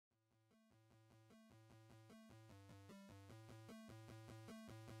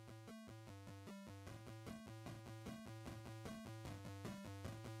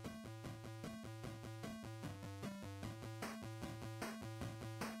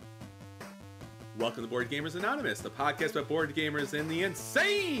Welcome to Board Gamers Anonymous, the podcast about board gamers and the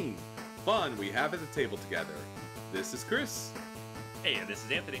insane fun we have at the table together. This is Chris. Hey, and this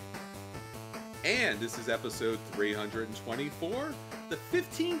is Anthony. And this is episode 324, the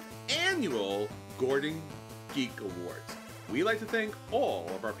 15th annual Golden Geek Awards. We like to thank all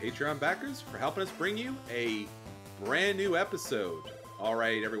of our Patreon backers for helping us bring you a brand new episode. All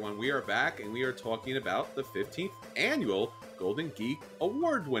right, everyone, we are back and we are talking about the 15th annual Golden Geek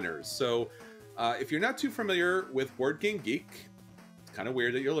Award winners. So if you're not too familiar with Board Game Geek, it's kind of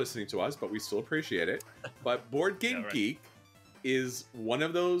weird that you're listening to us, but we still appreciate it. But Board Game Geek is one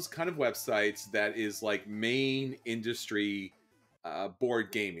of those kind of websites that is like main industry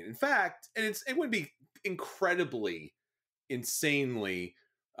board gaming. In fact, and it would be incredibly, insanely,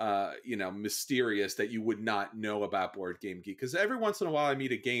 mysterious that you would not know about Board Game Geek. Because every once in a while I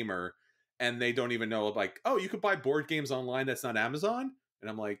meet a gamer and they don't even know, like, oh, you could buy board games online that's not Amazon? And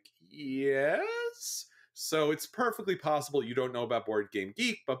I'm like, yes. So it's perfectly possible you don't know about Board Game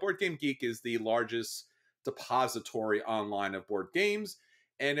Geek, but Board Game Geek is the largest depository online of board games.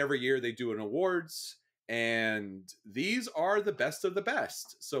 And every year they do an awards. And these are the best of the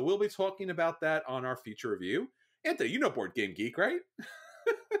best. So we'll be talking about that on our feature review. Anthony, you know Board Game Geek, right?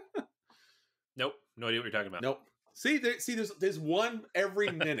 Nope. No idea what you're talking about. Nope. See, there's one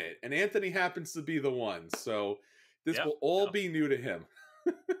every minute. And Anthony happens to be the one. So this will all be new to him.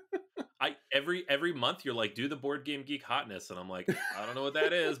 Every month you're like, do the Board Game Geek hotness, and I'm like, I don't know what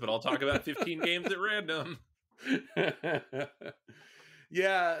that is, but I'll talk about 15 games at random.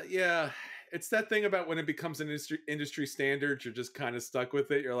 Yeah. It's that thing about when it becomes an industry standard, you're just kind of stuck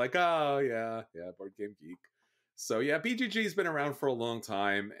with it. You're like, oh yeah, Board Game Geek. So yeah, BGG's been around for a long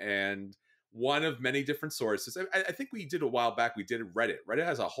time, and one of many different sources. I think we did a while back. We did Reddit. Reddit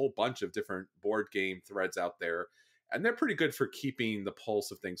has a whole bunch of different board game threads out there. And they're pretty good for keeping the pulse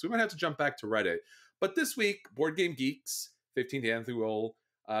of things. We might have to jump back to Reddit. But this week, Board Game Geek's 15th annual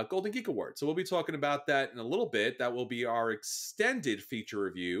Golden Geek Awards. So we'll be talking about that in a little bit. That will be our extended feature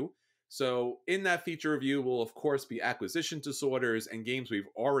review. So in that feature review will, of course, be acquisition disorders and games we've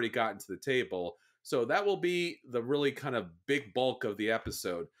already gotten to the table. So that will be the really kind of big bulk of the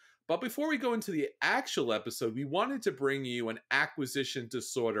episode. But before we go into the actual episode, we wanted to bring you an acquisition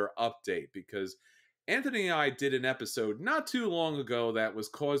disorder update because Anthony and I did an episode not too long ago that was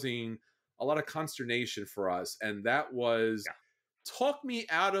causing a lot of consternation for us, and that was talk me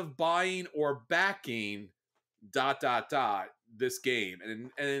out of buying or backing ... this game.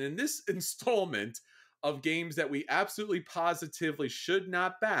 And in this installment of games that we absolutely positively should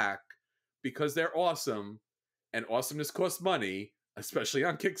not back because they're awesome, and awesomeness costs money, especially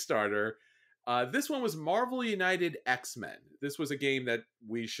on Kickstarter, this one was Marvel United X-Men. This was a game that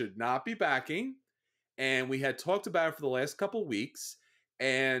we should not be backing. And we had talked about it for the last couple weeks.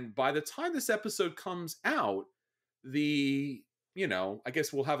 And by the time this episode comes out, I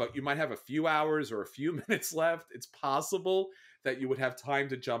guess you might have a few hours or a few minutes left. It's possible that you would have time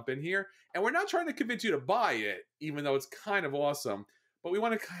to jump in here. And we're not trying to convince you to buy it, even though it's kind of awesome. But we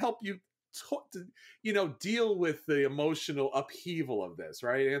want to help you, deal with the emotional upheaval of this.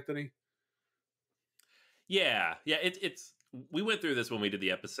 Right, Anthony? Yeah. It's we went through this when we did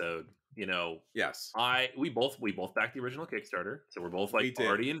the episode. Yes. We both backed the original Kickstarter, so we're both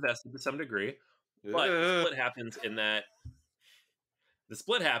already invested to some degree. But the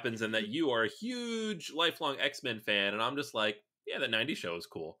split happens in that you are a huge lifelong X-Men fan, and I'm just like, yeah, the 90s show is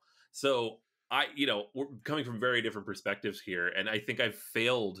cool. So we're coming from very different perspectives here, and I think I've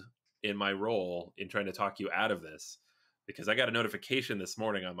failed in my role in trying to talk you out of this because I got a notification this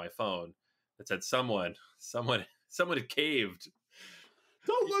morning on my phone that said someone had caved.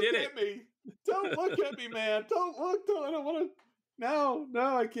 Don't look at me. Don't look at me, man. Don't look. I don't want to. No,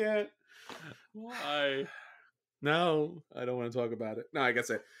 I can't. Why? No, I don't want to talk about it. No, I guess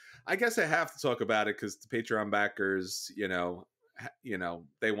I have to talk about it because the Patreon backers,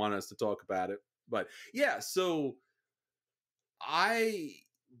 they want us to talk about it. But yeah, so I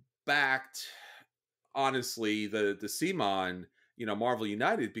backed, honestly, the CMON, Marvel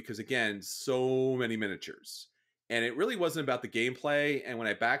United, because again, so many miniatures. And it really wasn't about the gameplay. And when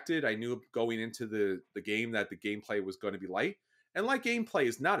I backed it, I knew going into the game that the gameplay was going to be light. And light gameplay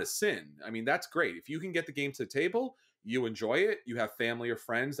is not a sin. I mean, that's great. If you can get the game to the table, you enjoy it. You have family or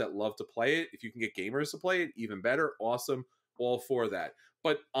friends that love to play it. If you can get gamers to play it, even better. Awesome. All for that.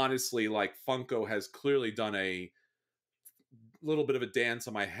 But honestly, like Funko has clearly done a little bit of a dance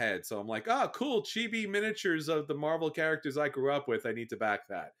on my head. So I'm like, cool. Chibi miniatures of the Marvel characters I grew up with. I need to back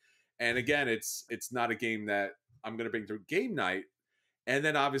that. And again, it's not a game that I'm going to bring to game night. And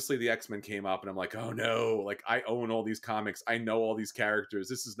then obviously the X-Men came up and I'm like, oh no, like I own all these comics. I know all these characters.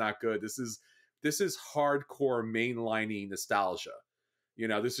 This is not good. This is this is hardcore mainlining nostalgia.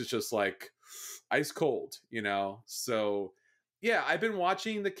 This is just like ice cold, So yeah, I've been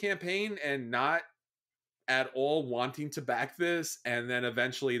watching the campaign and not at all wanting to back this. And then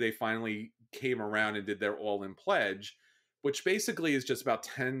eventually they finally came around and did their all-in pledge, which basically is just about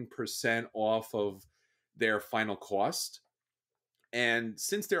 10% off of their final cost. And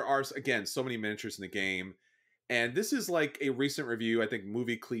since there are, again, so many miniatures in the game, and this is like a recent review, I think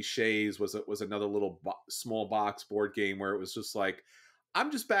Movie Cliches was another little small box board game where it was just like, I'm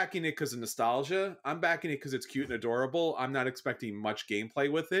just backing it because of nostalgia. I'm backing it because it's cute and adorable. I'm not expecting much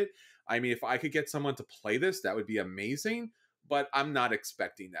gameplay with it. I mean, if I could get someone to play this, that would be amazing, but I'm not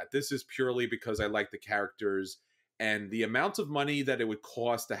expecting that. This is purely because I like the characters, and the amount of money that it would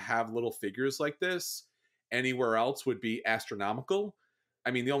cost to have little figures like this anywhere else would be astronomical.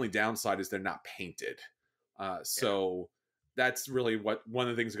 I mean, the only downside is they're not painted. So that's really what one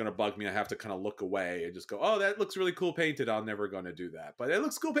of the things is going to bug me. I have to kind of look away and just go, oh, that looks really cool painted. I'm never going to do that, but it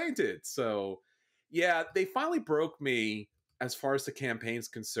looks cool painted. So yeah, they finally broke me as far as the campaign's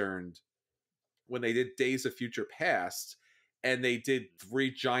concerned when they did Days of Future Past and they did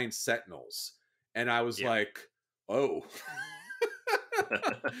 3 giant sentinels. And I was like, oh,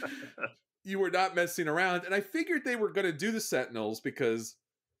 you were not messing around. And I figured they were going to do the sentinels because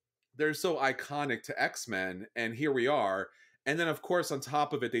they're so iconic to X-Men, and here we are. And then, of course, on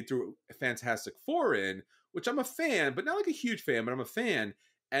top of it, they threw Fantastic Four in, which I'm a fan, but not like a huge fan, but I'm a fan.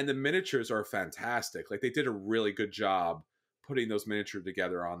 And the miniatures are fantastic. Like, they did a really good job putting those miniatures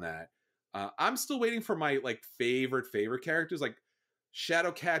together on that. I'm still waiting for my, like, favorite characters. Like,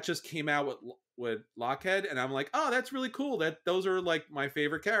 Shadowcat just came out with Lockhead, and I'm like, oh, that's really cool. Those are, like, my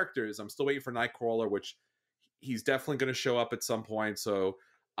favorite characters. I'm still waiting for Nightcrawler, which he's definitely going to show up at some point, so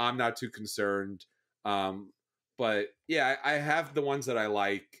I'm not too concerned. But yeah, I have the ones that I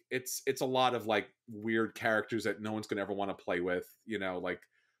like. It's a lot of like weird characters that no one's gonna ever want to play with. Like,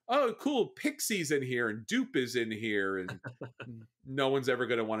 oh, cool, Pixie's in here and Dupe is in here, and no one's ever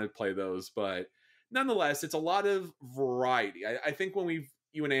gonna want to play those. But nonetheless, it's a lot of variety. I think when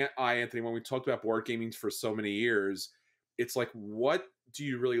you and I, Anthony, when we talked about board gaming for so many years, it's like, what do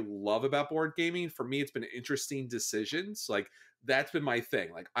you really love about board gaming? For me, it's been interesting decisions. Like, that's been my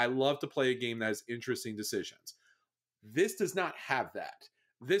thing. Like, I love to play a game that has interesting decisions. This does not have that.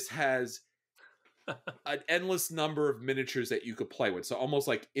 This has an endless number of miniatures that you could play with. So almost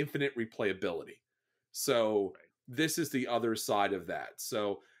like infinite replayability. So this is the other side of that.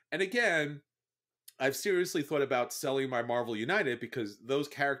 So, and again, I've seriously thought about selling my Marvel United because those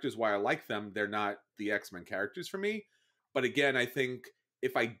characters, while I like them, they're not the X-Men characters for me. But again, I think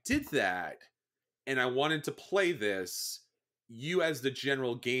if I did that and I wanted to play this, you as the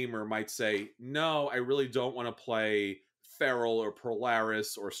general gamer might say, no, I really don't want to play Feral or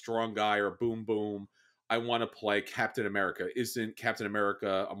Polaris or Strong Guy or Boom Boom. I want to play Captain America. Isn't Captain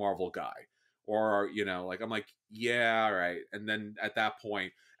America a Marvel guy? Or, like, I'm like, yeah, all right. And then at that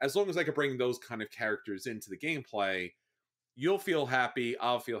point, as long as I can bring those kind of characters into the gameplay, you'll feel happy,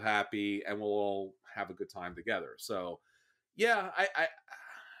 I'll feel happy, and we'll all have a good time together. So yeah, I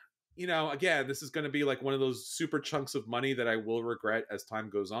again, this is going to be like one of those super chunks of money that I will regret as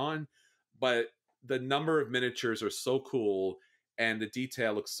time goes on. But the number of miniatures are so cool, and the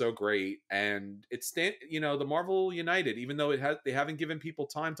detail looks so great. And it's the Marvel United, even though they haven't given people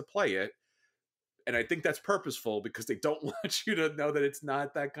time to play it, and I think that's purposeful because they don't want you to know that it's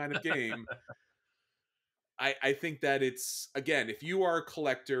not that kind of game. I think that it's, again, if you are a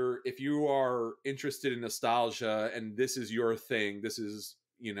collector, if you are interested in nostalgia, and this is your thing, this is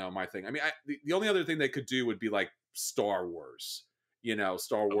my thing. I mean, the only other thing they could do would be like Star Wars,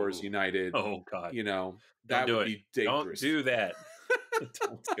 Star Wars United. Oh God, that would be dangerous. Don't do that.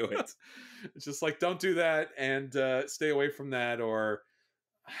 Don't do it. It's just like, don't do that, and stay away from that. Or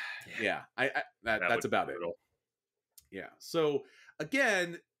yeah, that's about it. Yeah. So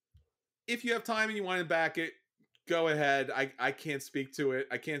again, if you have time and you want to back it, go ahead. I can't speak to it.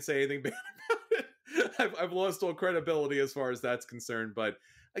 I can't say anything bad about it. I've lost all credibility as far as that's concerned. But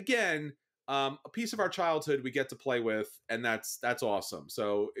again, a piece of our childhood we get to play with, and that's awesome.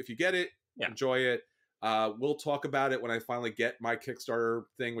 So if you get it, enjoy it. We'll talk about it when I finally get my Kickstarter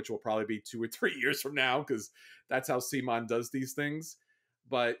thing, which will probably be 2 or 3 years from now, because that's how Simon does these things.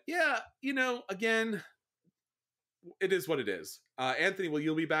 But yeah, again, it is what it is. Anthony, will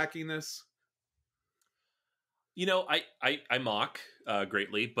you be backing this? I mock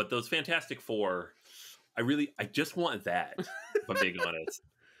greatly, but those Fantastic Four, I just want that, if I'm being honest.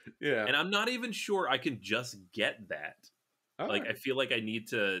 Yeah. And I'm not even sure I can just get that. All like, right. I feel like I need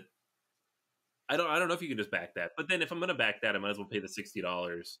to, I don't know if you can just back that. But then if I'm going to back that, I might as well pay the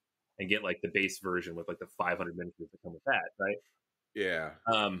 $60 and get like the base version with like the 500 miniatures that come with that, right? Yeah.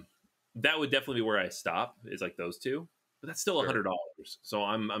 That would definitely be where I stop, is like those two, but that's still Sure. $100. So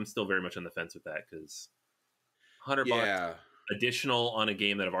I'm still very much on the fence with that, because $100 Yeah. additional on a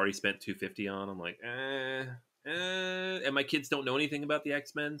game that I've already spent 250 on. I'm like, and my kids don't know anything about the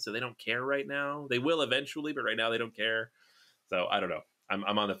X-Men, so they don't care right now. They will eventually, but right now they don't care. So I don't know.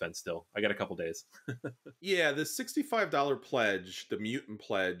 I'm on the fence still. I got a couple days. Yeah, the $65 pledge, the mutant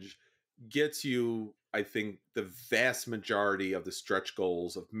pledge, gets you, I think, the vast majority of the stretch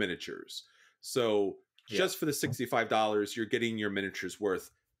goals of miniatures. So Yeah. just for the $65, you're getting your miniatures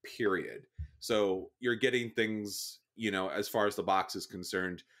worth, period. So you're getting things, as far as the box is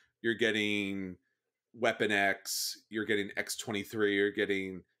concerned, you're getting Weapon X, you're getting X-23, you're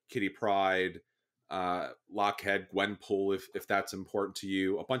getting Kitty Pryde, Lockhead, Gwenpool, if that's important to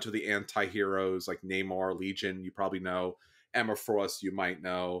you. A bunch of the anti-heroes like Namor, Legion, you probably know. Emma Frost, you might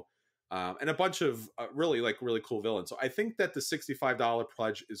know. And a bunch of really cool villains. So I think that the $65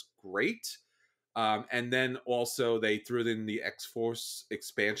 pledge is great. And then also they threw in the X-Force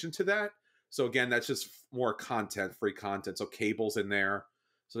expansion to that. So again, that's just more content, free content. So Cable's in there.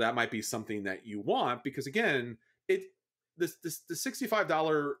 So that might be something that you want, because again, the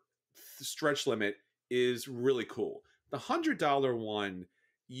 $65 stretch limit is really cool. The $100 one,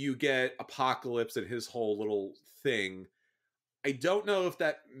 you get Apocalypse and his whole little thing. I don't know if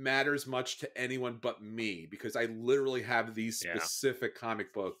that matters much to anyone but me, because I literally have these specific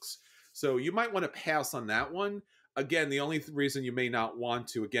comic books. So you might want to pass on that one. Again, the only reason you may not want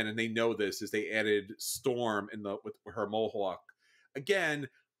to, again, and they know this, is they added Storm with her mohawk. Again,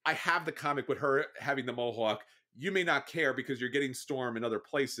 I have the comic with her having the mohawk. You may not care because you're getting Storm in other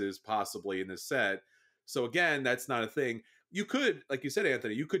places, possibly in this set. So again, that's not a thing. You could, like you said,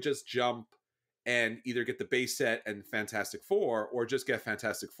 Anthony, you could just jump and either get the base set and Fantastic Four, or just get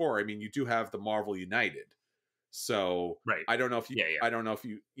Fantastic Four. I mean, you do have the Marvel United. So right. I don't know if you, I don't know if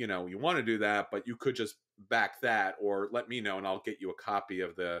you want to do that, but you could just back that, or let me know and I'll get you a copy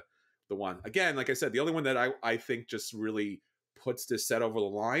of the one. Again, like I said, the only one that I think just really puts this set over the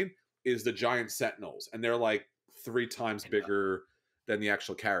line is the giant Sentinels, and they're like 3 times bigger than the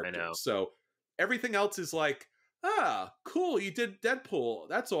actual characters. So everything else is like, cool, you did Deadpool,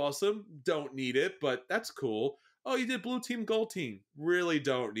 that's awesome, don't need it, but that's cool. Oh, you did Blue Team, Gold Team, really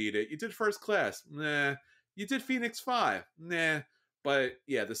don't need it. You did First Class, nah. You did Phoenix 5, nah. But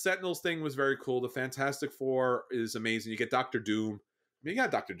yeah, the Sentinels thing was very cool. The Fantastic Four is amazing. You get Doctor Doom. I mean, you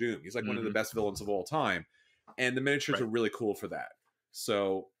got Doctor Doom. He's like one of the best villains of all time. And the miniatures are really cool for that.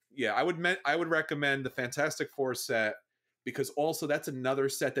 So yeah, I would recommend the Fantastic Four set, because also that's another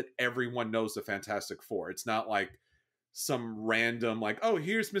set that everyone knows the Fantastic Four. It's not like some random, like, oh,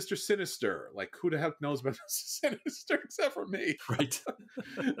 here's Mr. Sinister. Like, who the heck knows about Mr. Sinister except for me? Right.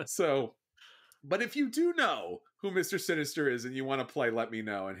 So, but if you do know who Mr. Sinister is and you want to play, let me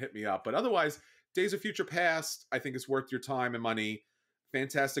know and hit me up. But otherwise, Days of Future Past, I think, is worth your time and money.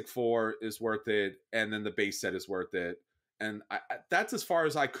 Fantastic Four is worth it. And then the base set is worth it. And that's as far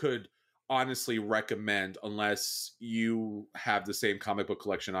as I could honestly recommend, unless you have the same comic book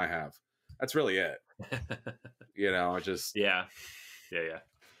collection I have. That's really it. Yeah.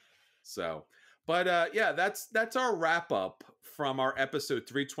 So, but yeah, that's our wrap up from our episode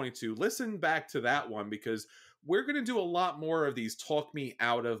 322. Listen back to that one, because we're going to do a lot more of these talk me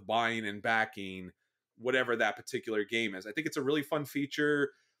out of buying and backing whatever that particular game is. I think it's a really fun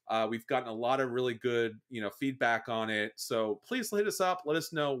feature. We've gotten a lot of really good, feedback on it. So please hit us up. Let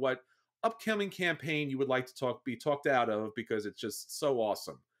us know what upcoming campaign you would like to be talked out of, because it's just so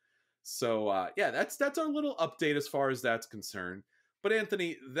awesome. So yeah, that's our little update as far as that's concerned. But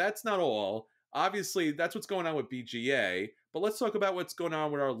Anthony, that's not all. Obviously, that's what's going on with BGA. But let's talk about what's going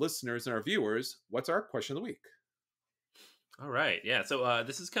on with our listeners and our viewers. What's our question of the week? All right. Yeah. So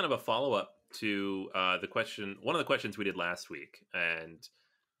this is kind of a follow-up to the question, one of the questions we did last week. And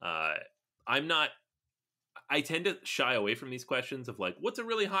I tend to shy away from these questions of like, what's a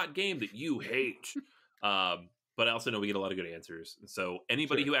really hot game that you hate? But I also know we get a lot of good answers. So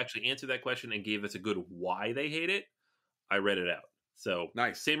anybody who actually answered that question and gave us a good why they hate it, I read it out. So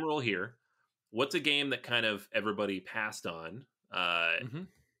nice. Same rule here. What's a game that kind of everybody passed on,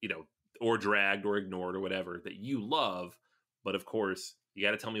 or dragged or ignored or whatever, that you love, but of course you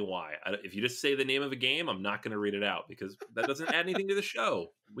got to tell me why. If you just say the name of a game, I'm not going to read it out, because that doesn't add anything to the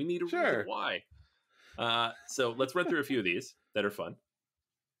show. We need a reason why. So let's run through a few of these that are fun.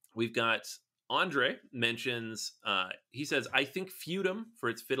 We've got Andre mentions, he says, I think Feudum, for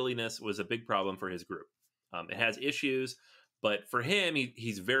its fiddliness, was a big problem for his group. It has issues, but for him,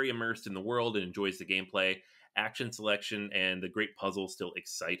 he's very immersed in the world and enjoys the gameplay. action selection and the great puzzles still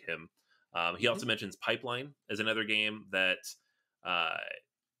excite him. He Mhm. also mentions Pipeline as another game that uh,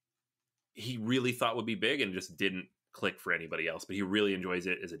 he really thought would be big and just didn't click for anybody else. But he really enjoys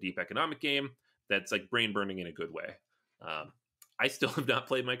it as a deep economic game that's like brain burning in a good way. Um, I still have not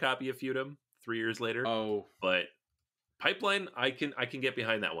played my copy of Feudum 3 years later, Oh, but Pipeline, I can get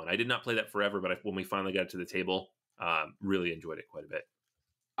behind that one. I did not play that forever, but when we finally got to the table, really enjoyed it quite a bit.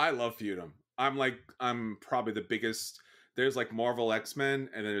 I love Feudum. I'm probably the biggest. There's like Marvel X-Men,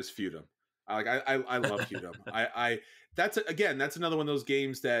 and then there's Feudum. I love Feudum. I that's again that's another one of those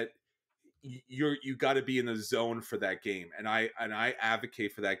games that you got to be in the zone for that game, and I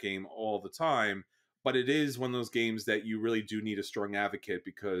advocate for that game all the time. But it is one of those games that you really do need a strong advocate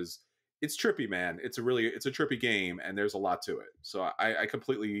because it's trippy, man. It's a trippy game, and there's a lot to it. So I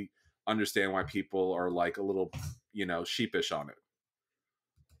completely understand why people are like a little sheepish on it.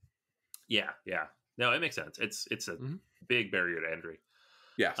 Yeah, yeah. No, it makes sense. It's a Mhm. big barrier to entry.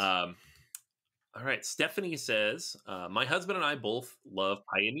 Yes. Um, all right. Stephanie says, my husband and I both love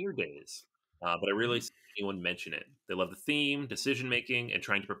Pioneer Days, but I really Mhm. see anyone mention it. They love the theme, decision making, and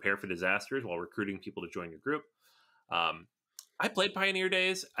trying to prepare for disasters while recruiting people to join your group. Um, I played Pioneer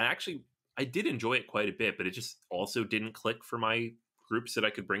Days. I did enjoy it quite a bit, but it just also didn't click for my groups that I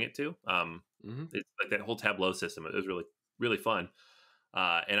could bring it to. Mhm. It's like that whole tableau system. It was really, really fun.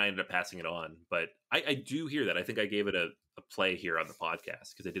 And I ended up passing it on. But I do hear that. I think I gave it a play here on the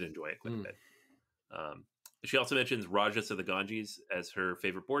podcast because I did enjoy it quite a Mm. bit. Um, she also mentions Rajas of the Ganges as her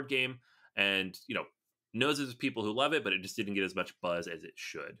favorite board game, and knows there's people who love it, but it just didn't get as much buzz as it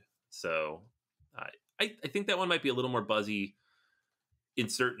should. So uh, I think that one might be a little more buzzy in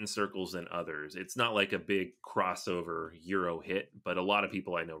certain circles than others. It's not like a big crossover Euro hit, but a lot of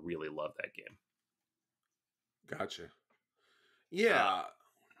people I know really love that game. Gotcha. Uh, Yeah,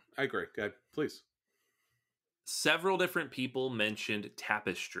 I agree. Go ahead, please. Several different people mentioned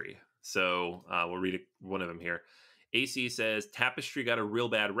Tapestry. So we'll read one of them here. AC says Tapestry got a real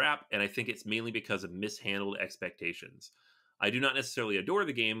bad rap, and I think it's mainly because of mishandled expectations. I do not necessarily adore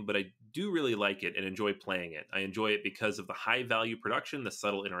the game, but I do really like it and enjoy playing it. I enjoy it because of the high value production, the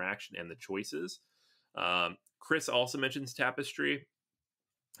subtle interaction, and the choices. Chris also mentions Tapestry.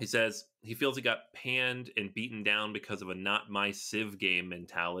 He says he feels he got panned and beaten down because of a not my Civ game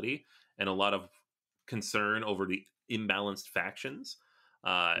mentality and a lot of concern over the imbalanced factions.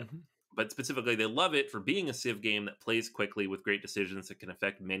 Uh, Hmm. but specifically, they love it for being a Civ game that plays quickly with great decisions that can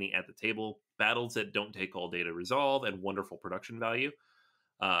affect many at the table, battles that don't take all day to resolve, and wonderful production value.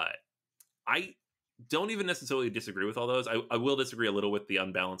 Uh, I don't even necessarily disagree with all those. I will disagree a little with the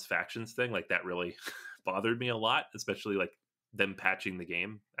unbalanced factions thing. Like that really bothered me a lot, especially like them patching the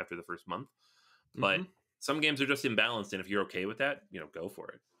game after the first month. But Hmm. some games are just imbalanced, and if you're okay with that, go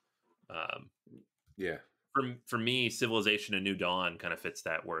for it. Um, Yeah. for me, Civilization: A New Dawn kind of fits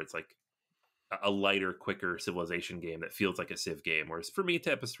that, where it's like a lighter, quicker Civilization game that feels like a Civ game. Whereas for me,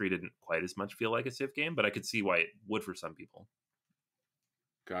 Tapestry didn't quite as much feel like a Civ game, but I could see why it would for some people.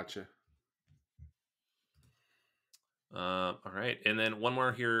 Gotcha. All right, and then one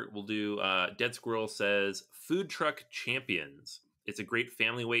more here. We'll do. Dead Squirrel says Food Truck Champions. It's a great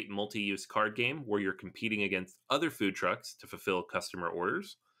family weight multi-use card game where you're competing against other food trucks to fulfill customer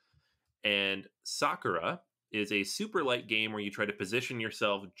orders. And Sakura is a super light game where you try to position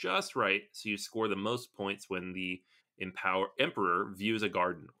yourself just right so you score the most points when the Emperor views a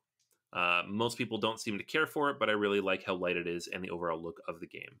garden. Most people don't seem to care for it, but I really like how light it is and the overall look of the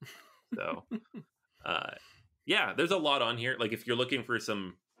game. So, uh, yeah, there's a lot on here. Like if you're looking for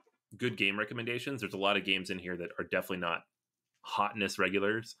some good game recommendations, there's a lot of games in here that are definitely not hotness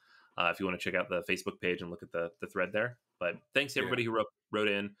regulars. If you want to check out the Facebook page and look at the thread there. But thanks to Yeah. everybody who wrote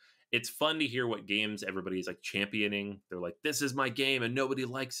in. It's fun to hear what games everybody's like championing. They're like, this is my game and nobody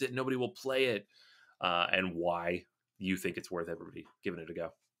likes it. Nobody will play it. And why you think it's worth everybody giving it a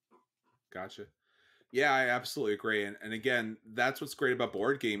go. Gotcha. Yeah, I absolutely agree. And again, that's what's great about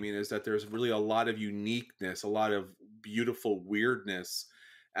board gaming is that there's really a lot of uniqueness, a lot of beautiful weirdness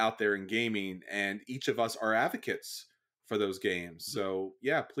out there in gaming, and each of us are advocates for those games. So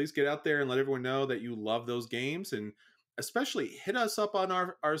yeah, please get out there and let everyone know that you love those games, and especially hit us up on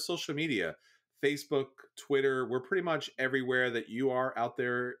our social media, Facebook, Twitter. We're pretty much everywhere that you are out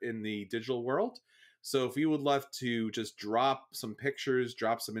there in the digital world. So if you would love to just drop some pictures,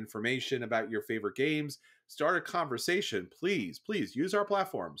 drop some information about your favorite games, start a conversation, please use our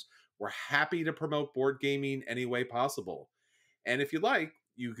platforms. We're happy to promote board gaming any way possible. And if you'd like,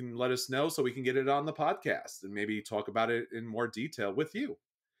 you can let us know so we can get it on the podcast and maybe talk about it in more detail with you.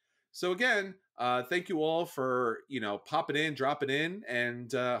 So again, thank you all for popping in, dropping in,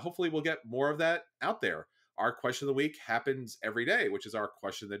 and hopefully we'll get more of that out there. our question of the week happens every day, which is our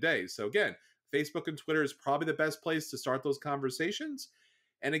question of the day. So again, Facebook and Twitter is probably the best place to start those conversations.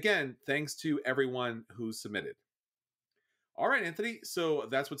 And again, thanks to everyone who submitted. All right, Anthony. So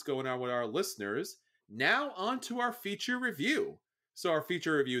that's what's going on with our listeners. Now on to our feature review. So our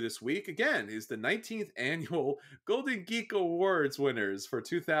feature review this week, again, is the 19th annual Golden Geek Awards winners for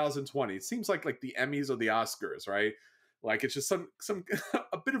 2020. It seems like the Emmys or the Oscars, right? Like it's just some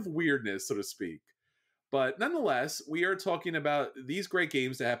a bit of weirdness, so to speak. But nonetheless, we are talking about these great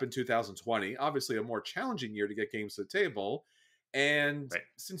games that happened in 2020. Obviously, a more challenging year to get games to the table. And Right.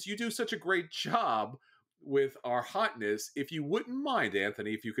 since you do such a great job with our hotness, if you wouldn't mind,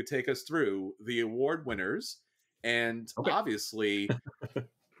 Anthony, if you could take us through the award winners and Okay. obviously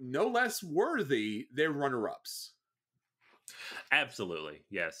no less worthy their runner-ups. Absolutely.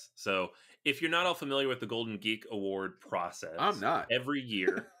 Yes. So if you're not all familiar with the Golden Geek Award process, I'm not. every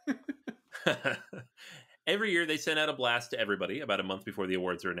year they send out a blast to everybody about a month before the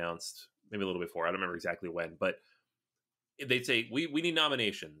awards are announced, maybe a little before. I don't remember exactly when, but they say we need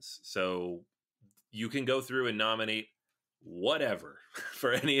nominations. So you can go through and nominate whatever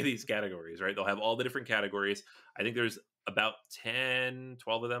for any of these categories, right? They'll have all the different categories. I think there's about 10,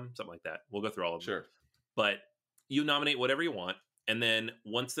 12 of them, something like that. We'll go through all of them. Sure. But you nominate whatever you want. And then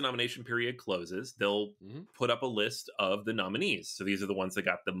once the nomination period closes, they'll put up a list of the nominees. So these are the ones that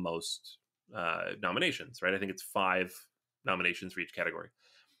got the most nominations, right? I think it's 5 nominations for each category.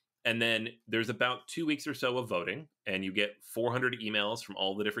 And then there's about 2 weeks or so of voting, and you get 400 emails from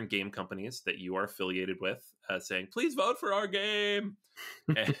all the different game companies that you are affiliated with saying, please vote for our game.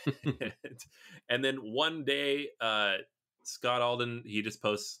 And then one day, Scott Alden, he just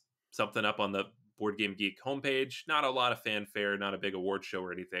posts something up on the Board Game Geek homepage. Not a lot of fanfare, not a big award show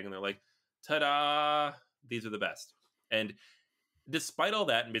or anything. And they're like, ta-da, these are the best. And despite all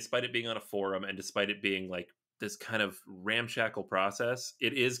that, and despite it being on a forum, and despite it being like this kind of ramshackle process,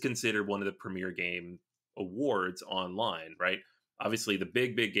 it is considered one of the premier game awards online, right? Obviously, the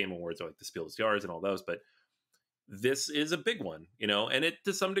big game awards are like the Spiel des Jahres and all those, but this is a big one, you know, and it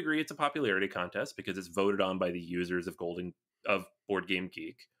to some degree it's a popularity contest because it's voted on by the users of Board Game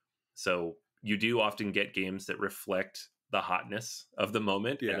Geek. So you do often get games that reflect the hotness of the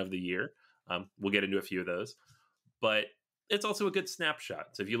moment and of the year. We'll get into a few of those, but it's also a good snapshot.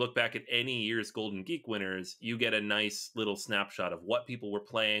 So if you look back at any year's Golden Geek winners, you get a nice little snapshot of what people were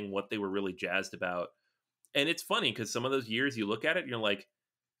playing, what they were really jazzed about. And it's funny because some of those years you look at it and you're like,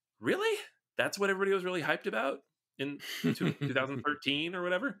 really? That's what everybody was really hyped about in 2013 or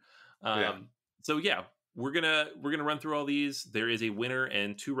whatever? So yeah, we're gonna run through all these. There is a winner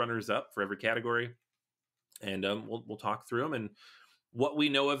and 2 runners up for every category. And we'll talk through them and what we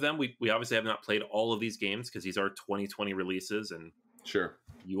know of them. We obviously have not played all of these games because these are 2020 releases, and sure,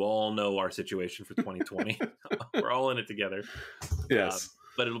 you all know our situation for 2020. We're all in it together. Yes,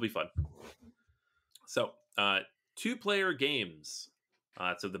 but it'll be fun. So 2-player games.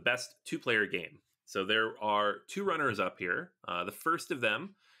 So the best 2-player game. So there are 2 runners up here. The first of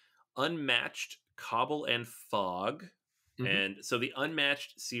them, Unmatched Cobble and Fog. And so the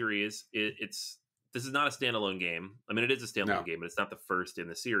Unmatched series, this is not a standalone game. I mean, it is a standalone game, but it's not the first in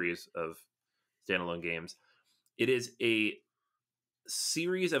the series of standalone games. It is a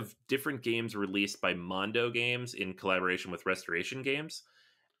series of different games released by Mondo Games in collaboration with Restoration Games.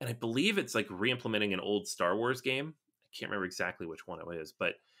 And I believe it's like re-implementing an old Star Wars game. I can't remember exactly which one it is,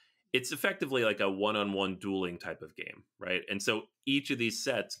 but it's effectively like a one-on-one dueling type of game, right? And so each of these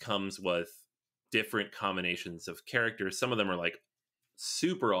sets comes with different combinations of characters. Some of them are like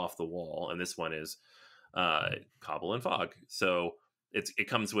super off the wall, and this one is Cobble and Fog. So it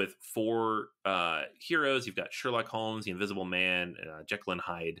comes with 4 heroes. You've got Sherlock Holmes, the Invisible Man, Jekyll and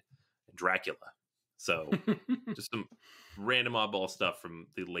Hyde, and Dracula. So just some random oddball stuff from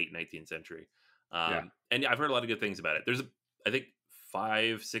the late 19th century. And I've heard a lot of good things about it. There's I think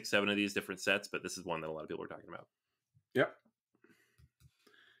 5, 6, 7 of these different sets, but this is one that a lot of people are talking about. Yep.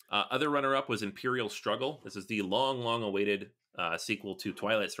 Other runner-up was Imperial Struggle. This is the long awaited sequel to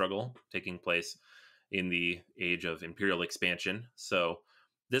Twilight Struggle, taking place in the age of Imperial expansion. So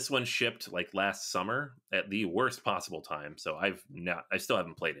this one shipped like last summer at the worst possible time. So I still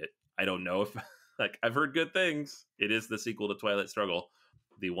haven't played it. I don't know if like I've heard good things. It is the sequel to Twilight Struggle,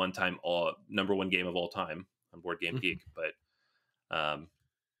 the one-time number 1 game of all time on Board Game Geek. But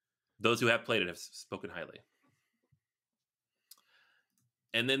those who have played it have spoken highly.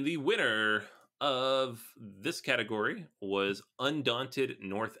 And then the winner of this category was Undaunted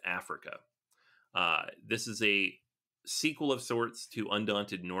North Africa. This is a sequel of sorts to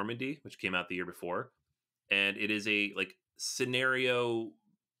Undaunted Normandy, which came out the year before. And it is a like scenario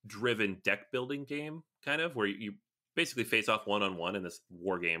driven deck building game kind of, where you basically face off one on one in this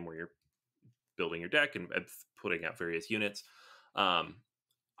war game where you're building your deck and putting out various units. Um,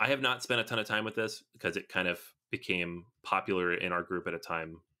 I have not spent a ton of time with this because it kind of became popular in our group at a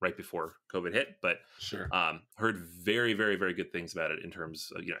time right before COVID hit, but Sure. heard very, very, very good things about it in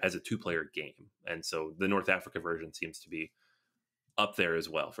terms of, as a 2-player game. And so the North Africa version seems to be up there as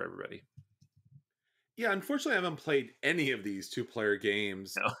well for everybody. Yeah, unfortunately, I haven't played any of these 2-player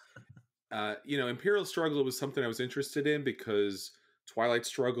games. No. Imperial Struggle was something I was interested in because Twilight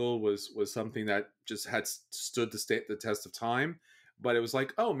Struggle was something that just had stood the test of time. But it was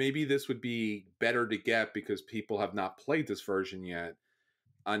like, oh, maybe this would be better to get because people have not played this version yet.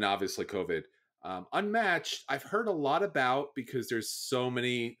 And obviously, COVID. Unmatched, I've heard a lot about because there's so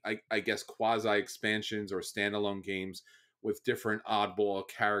many, I guess, quasi expansions or standalone games with different oddball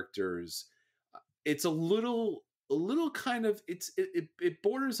characters. It's a little kind of it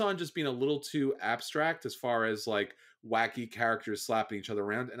borders on just being a little too abstract as far as like wacky characters slapping each other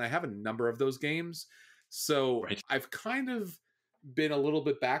around, and I have a number of those games, so Right. I've kind of been a little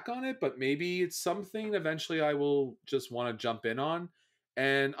bit back on it, but maybe it's something eventually I will just want to jump in on.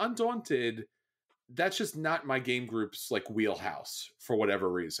 And Undaunted, that's just not my game group's like wheelhouse for whatever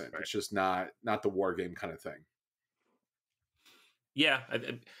reason. Right. It's just not the war game kind of thing. Yeah.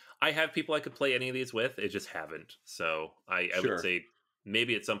 I have people I could play any of these with. It just haven't. So I would Sure. say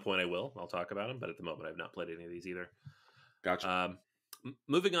maybe at some point I will. I'll talk about them. But at the moment, I've not played any of these either. Gotcha.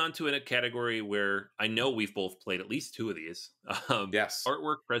 Moving on to a category where I know we've both played at least 2 of these, Yes.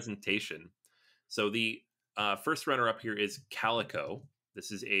 artwork presentation. So the first runner up here is Calico.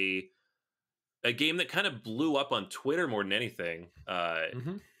 This is a game that kind of blew up on Twitter more than anything.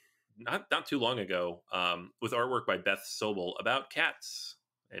 Hmm. Not too long ago, with artwork by Beth Sobel about cats,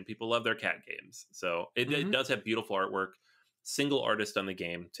 and people love their cat games. So it Hmm. does have beautiful artwork. Single artist on the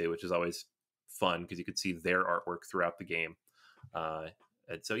game too, which is always fun because you could see their artwork throughout the game. Uh,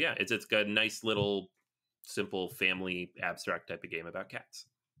 and so yeah, it's got a nice little simple family abstract type of game about cats.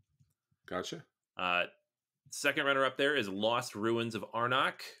 Gotcha. Uh, Second runner up there is Lost Ruins of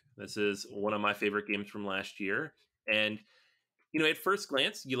Arnak. This is one of my favorite games from last year, and at first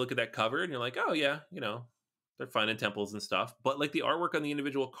glance, you look at that cover and you're like, oh yeah, they're finding temples and stuff. But like the artwork on the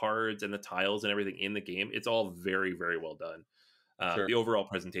individual cards and the tiles and everything in the game, it's all very, very well done. Sure. The overall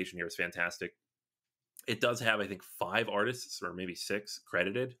presentation here is fantastic. It does have, I think, 5 artists or maybe 6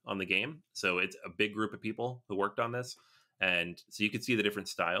 credited on the game. So it's a big group of people who worked on this. And so you can see the different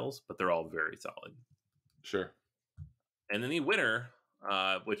styles, but they're all very solid. Sure. And then the winner,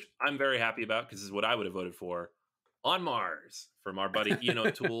 which I'm very happy about because this is what I would have voted for, On Mars from our buddy Ian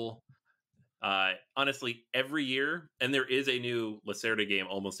O'Toole. Honestly, every year, and there is a new Lacerda game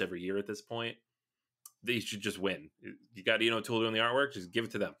almost every year at this point, they should just win. You got Ian O'Toole doing the artwork, just give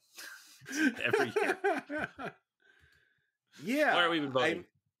it to them. Every year. Yeah. Why are we even voting?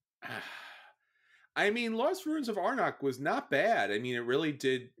 I mean, Lost Ruins of Arnak was not bad. I mean, it really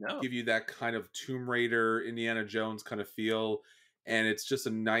did No. give you that kind of Tomb Raider, Indiana Jones kind of feel. And it's just a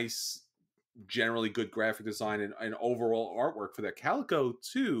nice, generally good graphic design and overall artwork for that. Calico,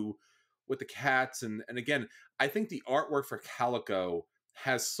 too, with the cats. And again, I think the artwork for Calico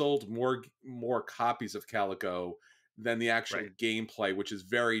has sold more copies of Calico than the actual Right. gameplay, which is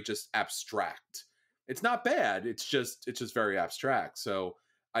very just abstract. It's not bad. It's just very abstract. So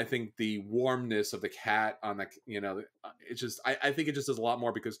I think the warmness of the cat on the, it's just, I think it just does a lot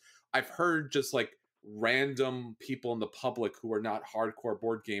more because I've heard just like random people in the public who are not hardcore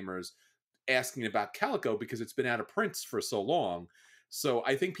board gamers asking about Calico because it's been out of print for so long. So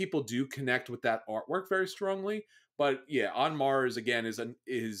I think people do connect with that artwork very strongly. But yeah, On Mars again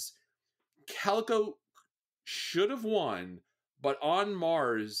is Calico should have won, but On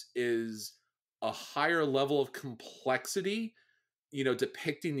Mars is a higher level of complexity,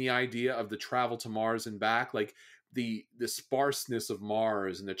 depicting the idea of the travel to Mars and back, like the sparseness of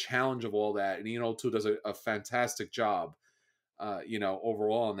Mars and the challenge of all that. And too does a fantastic job,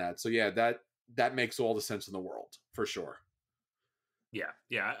 overall on that. So yeah, that makes all the sense in the world for sure.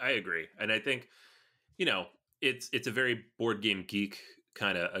 Yeah, I agree. And I think, it's a very board game geek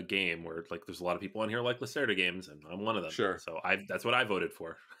kind of a game where like there's a lot of people on here like Lacerda games, and I'm one of them. Sure. So that's what I voted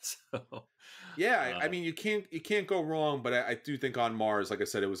for. So Yeah, I mean you can't go wrong, but I do think On Mars, like I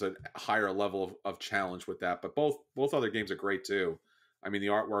said, it was a higher level of challenge with that. But both other games are great too. I mean the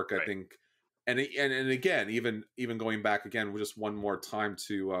artwork, I right. think, and again, even going back again just one more time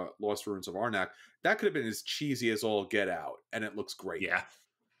to Lost Ruins of Arnak, that could have been as cheesy as all get out, and it looks great. Yeah. Yeah,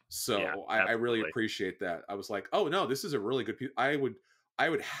 So I really absolutely. appreciate that. I was like, oh no, this is a really good piece. I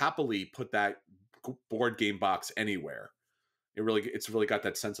would happily put that board game box anywhere. It's really got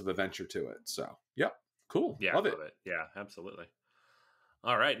that sense of adventure to it. So yep. Cool. Yeah, Love I it. love it. Yeah, absolutely.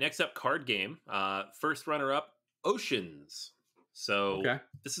 All right, next up, card game. First runner up, Oceans. So Okay.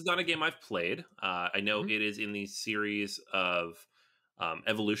 this is not a game I've played. I know Mhm. it is in the series of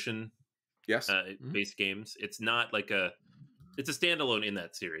evolution Yes. Mhm. based games. It's not like it's a standalone in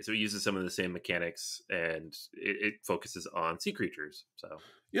that series. So it uses some of the same mechanics and it focuses on sea creatures. So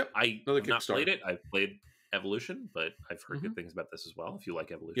Yep. I Another have not played Kickstarter. it. I've played Evolution, but I've heard Mhm. good things about this as well. If you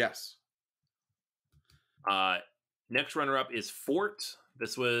like Evolution. Yes. Uh, Next runner up is Fort.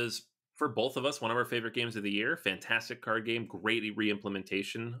 This was for both of us one of our favorite games of the year. Fantastic card game, great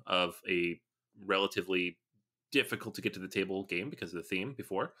re-implementation of a relatively difficult to get to the table game because of the theme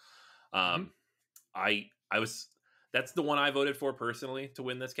before. Mhm. Um, I was that's the one I voted for personally to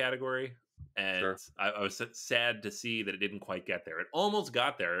win this category, and Sure. I was sad to see that it didn't quite get there. It almost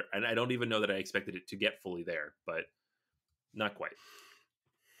got there, and I don't even know that I expected it to get fully there, but not quite.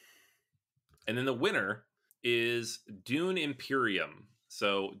 And then the winner is Dune Imperium.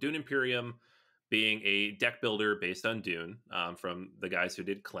 So Dune Imperium being a deck builder based on Dune from the guys who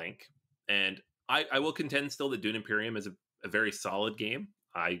did Clank. And I will contend still that Dune Imperium is a very solid game.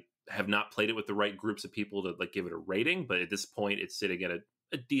 I have not played it with the right groups of people to like give it a rating, but at this point it's sitting at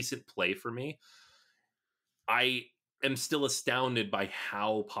a decent play for me. I am still astounded by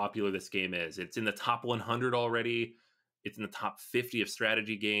how popular this game is. It's in the top 100 already. It's in the top 50 of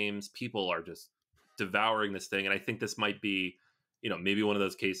strategy games. People are just devouring this thing. And I think this might be, maybe one of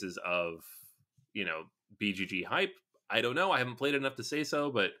those cases of, you know, BGG hype. I don't know. I haven't played enough to say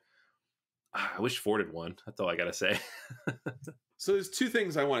so, but I wish Ford had won. That's all I got to say. So there's two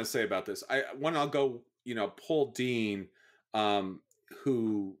things I want to say about this. I'll go, Paul Dean, um,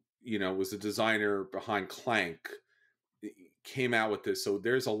 who, was the designer behind Clank, came out with this. So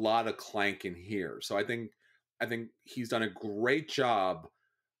there's a lot of Clank in here. So I think he's done a great job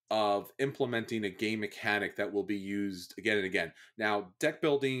of implementing a game mechanic that will be used again and again. Now, deck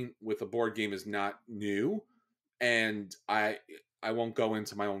building with a board game is not new, and I won't go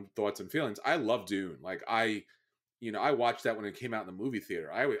into my own thoughts and feelings. I love Dune. Like I watched that when it came out in the movie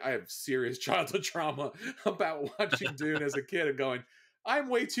theater. I have serious childhood trauma about watching Dune as a kid and going, I'm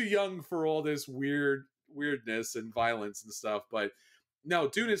way too young for all this weirdness and violence and stuff. But no,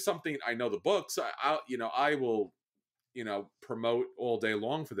 Dune is something I know the books. I will promote all day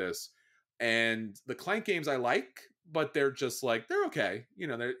long for this. And the Clank games I like, but they're just like they're okay.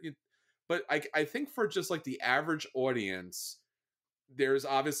 But I think for just like the average audience, there's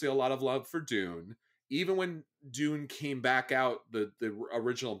obviously a lot of love for Dune. Even when Dune came back out, the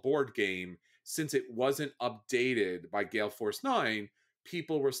original board game, since it wasn't updated by Gale Force 9,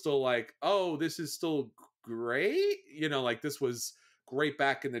 people were still like, oh, this is still great. Like this was great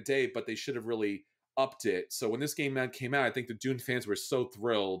back in the day, but they should have really upped it. So when this game came out, I think the Dune fans were so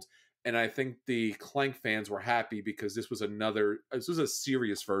thrilled. And I think the Clank fans were happy because this was a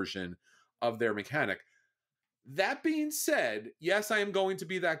serious version of their mechanic. That being said, yes, I am going to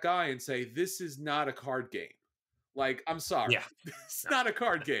be that guy and say this is not a card game. Like, I'm sorry. Yeah. It's No. not a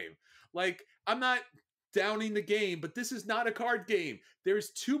card game. Like, I'm not downing the game, but this is not a card game.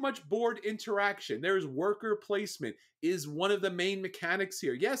 There's too much board interaction. There's worker placement is one of the main mechanics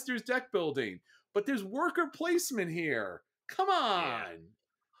here. Yes, there's deck building, but there's worker placement here. Come Yeah. on.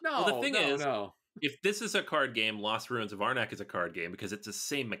 Well, the No, thing no, is, no. if this is a card game, Lost Ruins of Arnak is a card game because it's the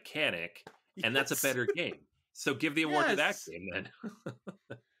same mechanic, and that's a Yes. better game. So give the award to that Yes. game then.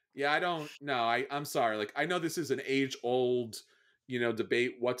 Yeah, I don't know. I'm sorry. Like, I know this is an age old,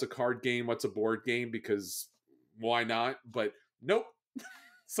 debate. What's a card game? What's a board game? Because why not? But nope.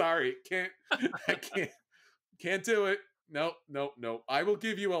 Sorry. Can't, I can't do it. Nope. Nope. Nope. I will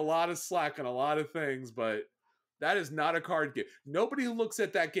give you a lot of slack on a lot of things, but that is not a card game. Nobody who looks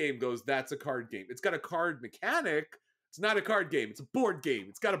at that game goes, that's a card game. It's got a card mechanic. It's not a card game. It's a board game.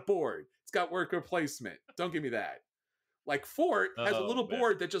 It's got a board. It's got worker placement. Don't give me that. Like Fort has a Oh little man.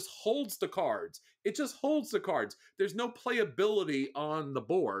 board that just holds the cards. It just holds the cards. There's no playability on the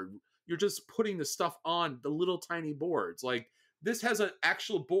board. You're just putting the stuff on the little tiny boards. Like this has an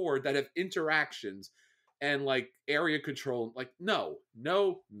actual board that have interactions and like area control. Like no,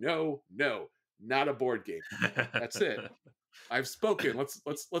 no, no, no, not a board game. That's it. I've spoken.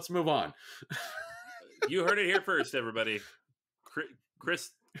 Let's move on. You heard it here first, everybody. Chris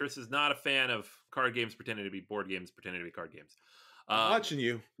is not a fan of card games pretending to be board games, pretending to be card games. I'm watching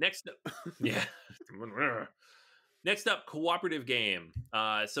you. Next up, yeah. Next up, cooperative game.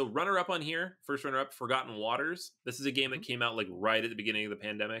 So runner up on here, first runner up, Forgotten Waters. This is a game that came out like right at the beginning of the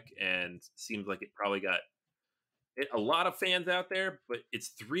pandemic, and seems like it probably got a lot of fans out there. But it's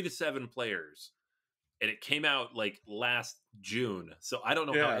 3 to 7 players, and it came out like last June. So I don't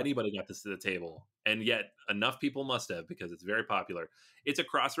know how Yeah. anybody got this to the table. and yet enough people must have because it's very popular. It's a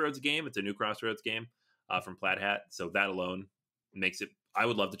Crossroads game. It's a new Crossroads game from Plaid Hat, so that alone makes it. I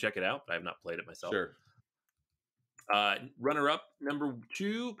would love to check it out, but I have not played it myself. Sure. Runner-up number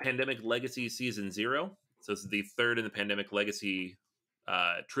 2, Pandemic Legacy Season 0. So this is the third in the Pandemic Legacy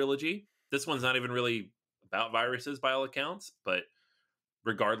trilogy. This one's not even really about viruses by all accounts, but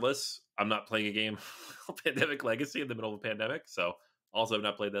regardless, I'm not playing a game Pandemic Legacy in the middle of a pandemic, so also have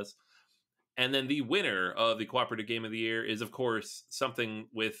not played this. And then the winner of the Cooperative Game of the Year is, of course, something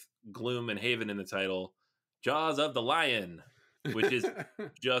with Gloom and Haven in the title, Jaws of the Lion, which is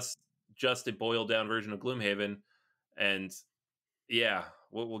just a boiled down version of Gloomhaven. And yeah,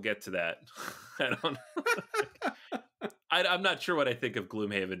 we'll get to that. I don't I'm not sure what I think of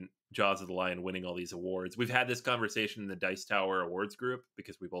Gloomhaven, Jaws of the Lion winning all these awards. We've had this conversation in the Dice Tower Awards group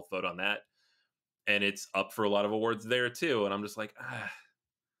because we both vote on that. And it's up for a lot of awards there too. And I'm just like,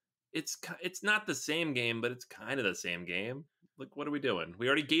 it's not the same game, but it's kind of the same game. Like, what are we doing? We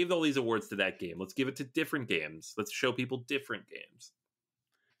already gave all these awards to that game. Let's give it to different games. Let's show people different games.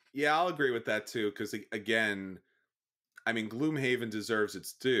 Yeah, I'll agree with that too. Because again, I mean, Gloomhaven deserves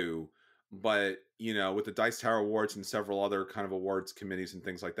its due, but with the Dice Tower Awards and several other kind of awards committees and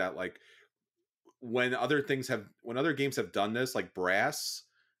things like that, like when other games have done this, like Brass,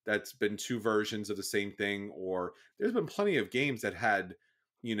 that's been 2 versions of the same thing, or there's been plenty of games that had,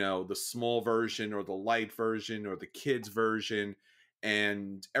 the small version or the light version or the kids version,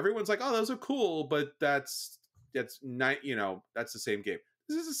 and everyone's like, oh, those are cool, but that's not, that's the same game.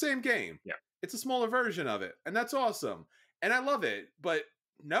 This is the same game. Yeah. It's a smaller version of it, and that's awesome. And I love it, but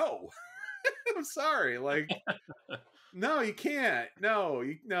no. I'm sorry. Like, no, you can't. No.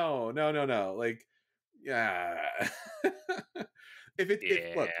 Like, yeah.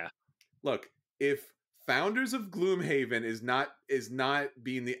 If Founders of Gloomhaven is not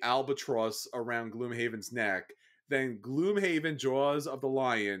being the albatross around Gloomhaven's neck, then Gloomhaven Jaws of the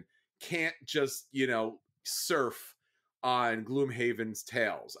Lion can't just, surf on Gloomhaven's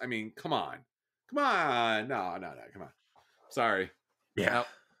tails. I mean, come on. No, come on. Sorry. Yeah.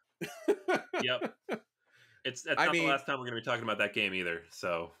 Yep. That's not the last time we're going to be talking about that game either.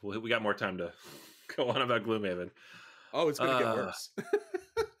 So we got more time to go on about Gloomhaven. Oh, it's going to get worse.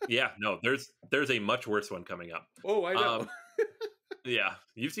 Yeah, no, there's a much worse one coming up. Oh, I know. Yeah,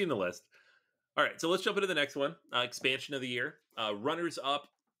 you've seen the list. All right, so let's jump into the next one. Expansion of the year. Runners up.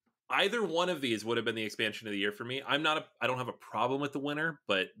 Either one of these would have been the expansion of the year for me. I don't have a problem with the winner,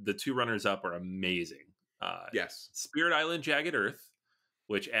 but the 2 runners up are amazing. Yes. Spirit Island Jagged Earth,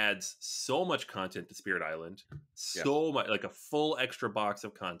 which adds so much content to Spirit Island. So much, like a full extra box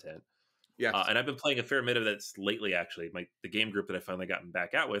of content. Yes. And I've been playing a fair bit of that lately, actually. The game group that I finally gotten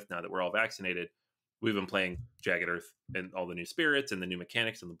back out with, now that we're all vaccinated, we've been playing Jagged Earth and all the new spirits and the new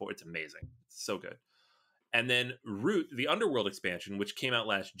mechanics on the board. It's amazing. It's so good. And then Root, the Underworld expansion, which came out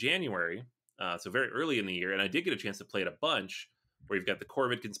last January, so very early in the year. And I did get a chance to play it a bunch, where you've got the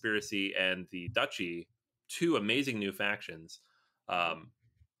Corvid Conspiracy and the Duchy, 2 amazing new factions,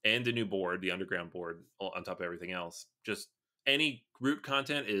 and a new board, the Underground board, on top of everything else. Just any Root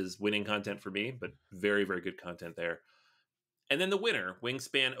content is winning content for me, but very, very good content there. And then the winner,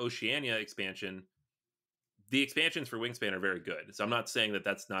 Wingspan Oceania expansion. The expansions for Wingspan are very good. So I'm not saying that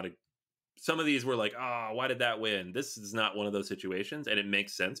that's not some of these were like, why did that win? This is not one of those situations. And it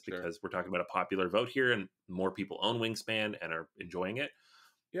makes sense because we're talking about a popular vote here and more people own Wingspan and are enjoying it.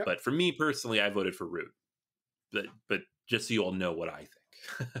 Yep. But for me personally, I voted for Root. But just so you all know what I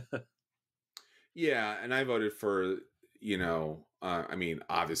think. Yeah, and I voted for, I mean,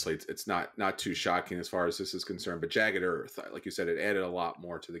 obviously it's not too shocking as far as this is concerned, but Jagged Earth, like you said, it added a lot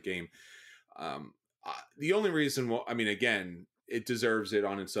more to the game. The only reason, again, it deserves it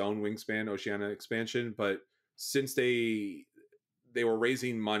on its own, Wingspan Oceania expansion, but since they were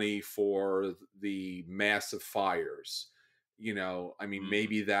raising money for the massive fires,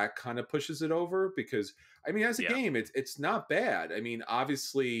 maybe that kind of pushes it over because, as a game, it's not bad.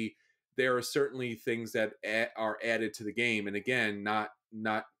 Obviously there are certainly things that are added to the game, and again, not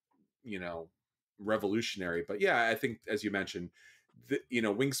revolutionary, but yeah, I think as you mentioned,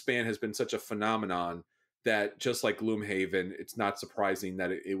 Wingspan has been such a phenomenon that just like Gloomhaven, it's not surprising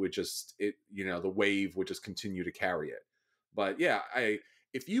that it would just the wave would just continue to carry it. But yeah,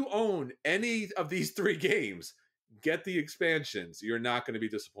 if you own any of these 3 games, get the expansions. You're not going to be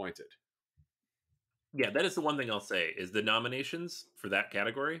disappointed. Yeah, that is the one thing I'll say is the nominations for that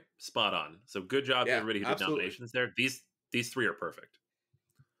category, spot on. So good job to everybody who did nominations there. These 3 are perfect.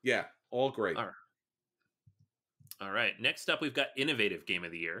 Yeah, all great. All right. Next up, we've got Innovative Game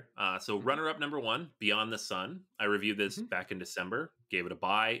of the Year. So runner-up number 1, Beyond the Sun. I reviewed this back in December, gave it a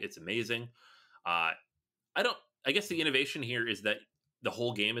buy. It's amazing. Uh, I don't. I guess the innovation here is that the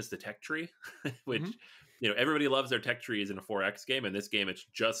whole game is the tech tree, which Hmm. everybody loves their tech trees in a 4X game. In this game, it's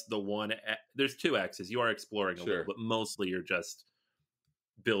just the one. There's two X's. You are exploring a little, Sure. but mostly you're just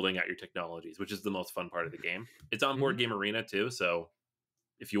building out your technologies, which is the most fun part of the game. It's on Hmm. Board Game Arena too, so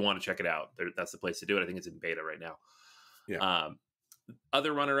if you want to check it out, that's the place to do it. I think it's in beta right now. Yeah. Um,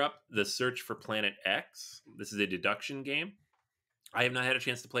 Other runner-up, The Search for Planet X. This is a deduction game. I have not had a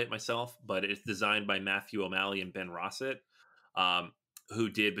chance to play it myself, but it's designed by Matthew O'Malley and Ben Rossett, um, who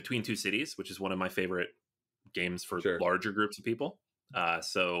did Between Two Cities, which is one of my favorite games for Sure. larger groups of people.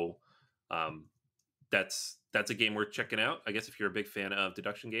 So um, that's a game worth checking out, I guess, if you're a big fan of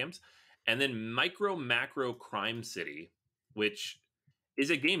deduction games. And then Micro Macro Crime City, which is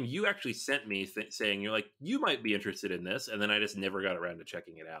a game you actually sent me saying you're like, you might be interested in this, and then I just never got around to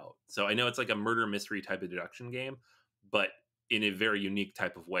checking it out. So I know it's like a murder mystery type of deduction game, but in a very unique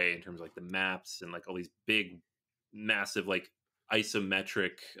type of way in terms of like the maps and like all these big, massive, like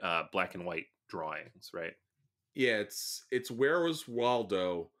isometric black and white drawings, right? Yeah, it's Where Was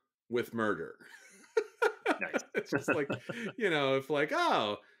Waldo with murder. Nice. It's just like, if like,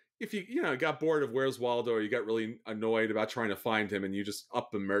 oh, if you got bored of Where's Waldo, or you got really annoyed about trying to find him and you just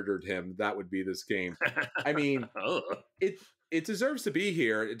up and murdered him, that would be this game. I mean, Oh. it deserves to be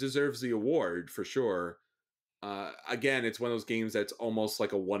here. It deserves the award for sure. Again, it's one of those games that's almost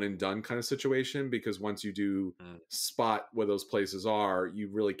like a one and done kind of situation, because once you do Mm. spot where those places are, you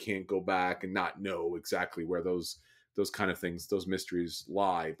really can't go back and not know exactly where those kind of things, those mysteries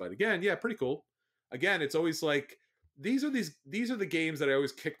lie. But again, yeah, pretty cool. Again, it's always like these are the games that I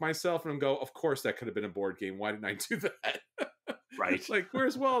always kick myself and go, of course that could have been a board game. Why didn't I do that? Right. Like,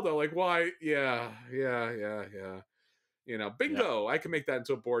 where's Waldo? Like, why? Yeah. Yep. Bingo. I can make that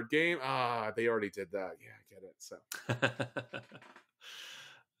into a board game. Ah, they already did that. Yeah, I get it. So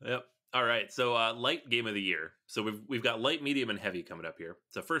Yep. All right. So light game of the year. So we've got light, medium, and heavy coming up here.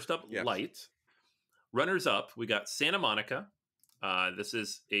 So first up, yes. light. Runners up, we got Santa Monica. This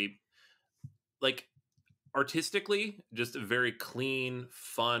is a like artistically just a very clean,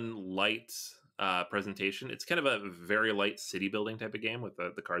 fun, light presentation. It's kind of a very light city building type of game with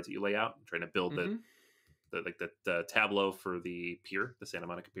the cards that you lay out, trying to build Mm-hmm. the tableau for the pier, the Santa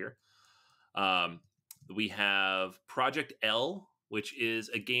Monica Pier. We have Project L, which is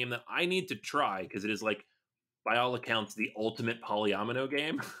a game that I need to try because it is like, by all accounts, the ultimate polyomino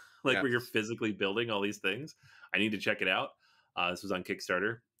game, like Yes. where you're physically building all these things. I need to check it out. This was on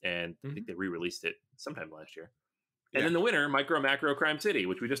Kickstarter, and I think they re-released it sometime last year. And then the winner, Micro Macro Crime City,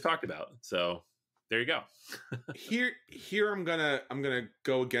 which we just talked about. So there you go. Here I'm gonna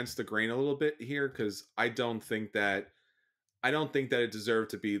go against the grain a little bit here, because I don't think that it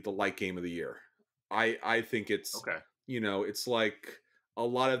deserved to be the light game of the year. I think it's Okay. it's like a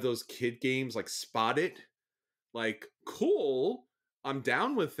lot of those kid games like Spot It, like cool, I'm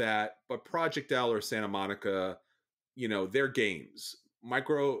down with that, but Project L or Santa Monica, they're games.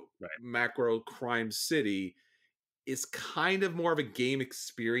 Micro Macro Crime City is kind of more of a game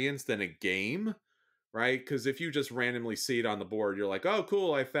experience than a game, right? Because if you just randomly see it on the board, you're like, oh,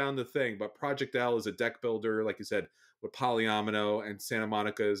 cool, I found the thing. But Project L is a deck builder, like you said, with polyomino, and Santa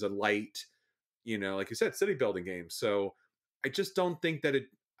Monica is a light, like you said, city building game. So I just don't think that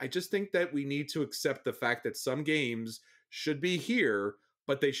I just think that we need to accept the fact that some games should be here,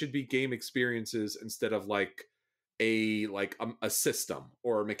 but they should be game experiences instead of like a system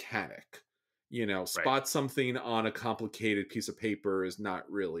or a mechanic. Spot something on a complicated piece of paper is not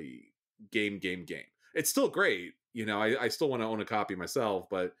really game. It's still great. I still want to own a copy myself,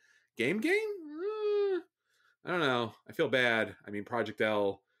 but game? I don't know. I feel bad. I mean, Project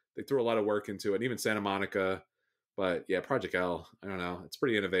L, they threw a lot of work into it, and even Santa Monica. But yeah, Project L, I don't know. It's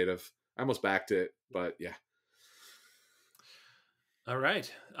pretty innovative. I almost backed it, but yeah. All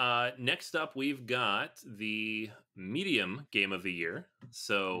right. Next up, we've got the medium game of the year.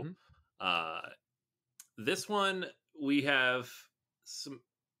 So this one, we have some.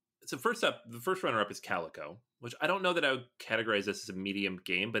 So first up, the first runner up is Calico, which I don't know that I would categorize this as a medium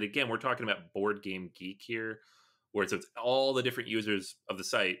game, but again, we're talking about Board Game Geek here, where it's all the different users of the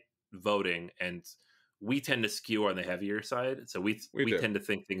site voting, and we tend to skew on the heavier side. So we tend to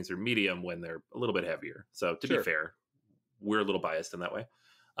think things are medium when they're a little bit heavier. So to be fair, we're a little biased in that way.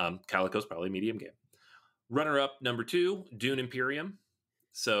 Calico's probably a medium game. Runner up number 2, Dune Imperium.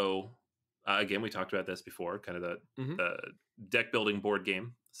 So again, we talked about this before, kind of the deck building board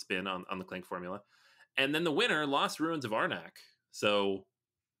game spin on the Clank formula. And then the winner, Lost Ruins of Arnak. So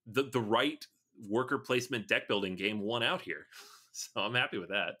the right worker placement deck building game won out here. So I'm happy with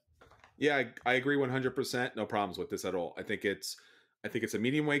that. Yeah, I agree 100%. No problems with this at all. I think it's a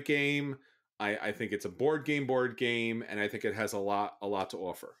medium weight game. I think it's a board game, and I think it has a lot to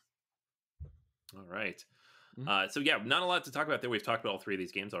offer. All right. Mhm. So yeah, not a lot to talk about there. We've talked about all three of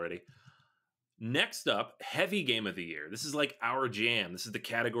these games already. Next up, heavy game of the year. This is like our jam. This is the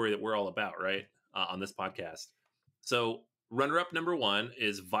category that we're all about, right? On this podcast. So, runner up number one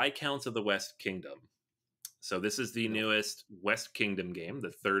is Viscounts of the West Kingdom. So, this is the Yep. newest West Kingdom game,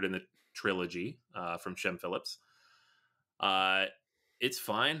 the third in the trilogy from Shem Phillips. Uh, it's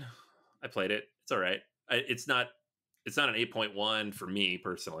fine. I played it. It's all right. It's not. It's not an 8.1 for me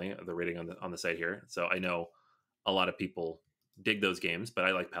personally. The rating on the site here. So I know a lot of people dig those games, but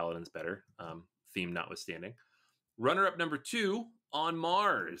I like Paladins better. Theme notwithstanding. Runner up number two, On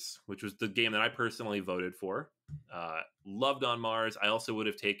Mars, which was the game that I personally voted for. Loved On Mars. I also would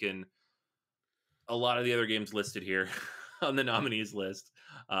have taken a lot of the other games listed here on the nominees list.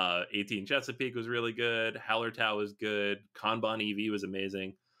 18 Chesapeake was really good. Hallertau was good. Kanban EV was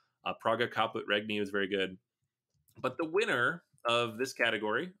amazing. Praga Caput Regni was very good. But the winner of this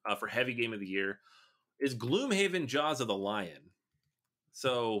category for heavy game of the year is Gloomhaven Jaws of the Lion.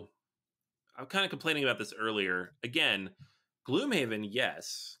 So I'm kind of complaining about this earlier. Again, Gloomhaven,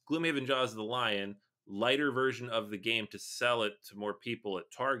 yes. Gloomhaven Jaws of the Lion, lighter version of the game to sell it to more people at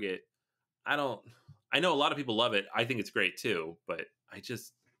Target. I know a lot of people love it. I think it's great too, but I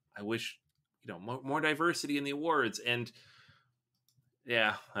wish, more diversity in the awards. And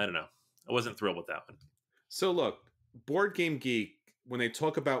yeah, I don't know. I wasn't thrilled with that one. So look, Board Game Geek, when they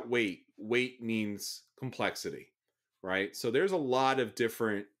talk about weight means complexity, right? So there's a lot of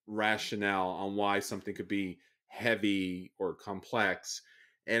different rationale on why something could be heavy or complex.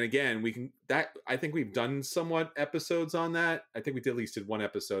 And again, I think we've done somewhat episodes on that. I think we at least did one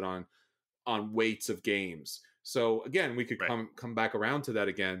episode on weights of games. So again, we could Right. come back around to that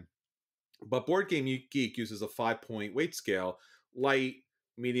again. But Board Game Geek uses a 5-point weight scale: light,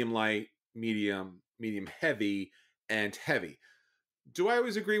 medium, medium heavy, and heavy. Do I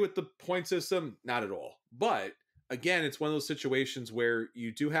always agree with the point system? Not at all. But again, it's one of those situations where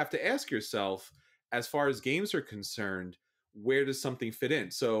you do have to ask yourself, as far as games are concerned, where does something fit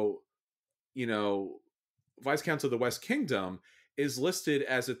in? So, Viscounts of the West Kingdom is listed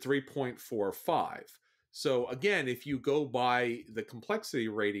as a 3.45. So again, if you go by the complexity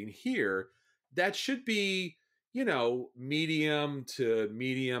rating here, that should be, medium to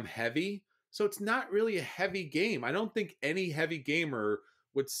medium heavy. So it's not really a heavy game. I don't think any heavy gamer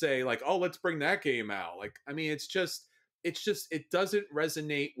would say like, "Oh, let's bring that game out." Like, I mean, it's just it doesn't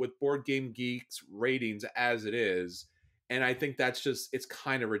resonate with Board Game Geek's ratings as it is. And I think it's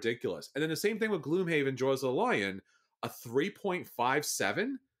kind of ridiculous. And then the same thing with Gloomhaven Jaws of the Lion, a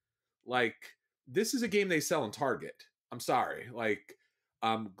 3.57. Like, this is a game they sell in Target. I'm sorry. Like,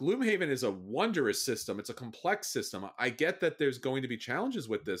 Gloomhaven is a wondrous system. It's a complex system. I get that there's going to be challenges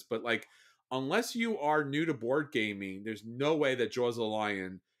with this, but like, unless you are new to board gaming, there's no way that Jaws of the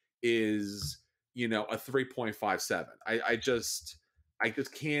Lion is, a 3.57. I just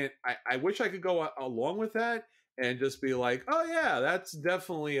can't. I wish I could go along with that and just be like, oh yeah, that's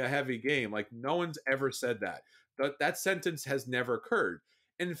definitely a heavy game. Like, no one's ever said that. That sentence has never occurred.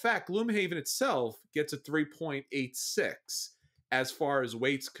 And in fact, Gloomhaven itself gets a 3.86 as far as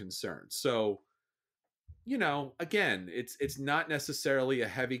weight's concerned. So, again, it's not necessarily a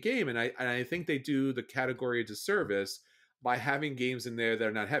heavy game, and I think they do the category a disservice by having games in there that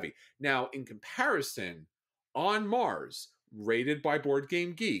are not heavy. Now, in comparison, On Mars, rated by Board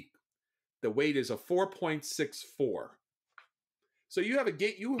Game Geek, the weight is a 4.64. So you have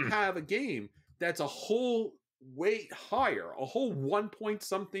a game that's a whole weight higher, a whole 1 point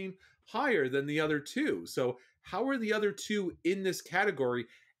something higher than the other two. So how are the other two in this category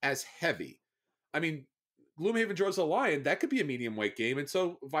as heavy? I mean, Gloomhaven Jaws of the Lion, that could be a medium weight game, and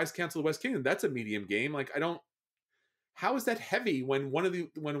so Viscounts of the West Kingdom, that's a medium game. Like, how is that heavy when one of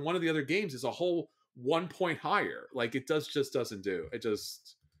the other games is a whole 1 point higher? Like, just doesn't do.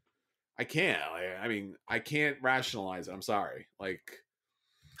 I can't. I mean, I can't rationalize it. I'm sorry. Like,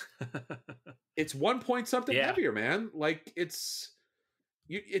 it's 1 point something Yeah. heavier, man. Like, it's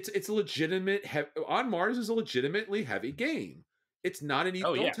a legitimate. On Mars is a legitimately heavy game. It's not an.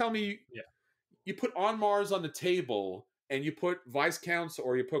 Don't tell me. Yeah. You put On Mars on the table and you put Viscounts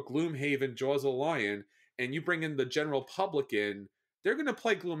or you put Gloomhaven, Jaws of the Lion, and you bring in the general public in, they're going to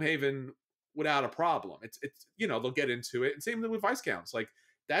play Gloomhaven without a problem. It's they'll get into it. And same thing with Viscounts. Like,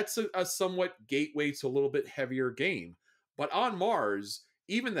 that's a somewhat gateway to a little bit heavier game. But On Mars,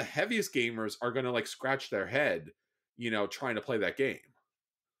 even the heaviest gamers are going to like scratch their head, trying to play that game.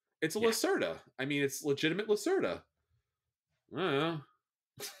 It's a Lacerda. I mean, it's legitimate Lacerda. I don't know.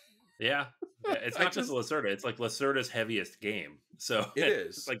 Yeah. Yeah, it's I not just just Lacerda. It's like Lacerda's heaviest game. So it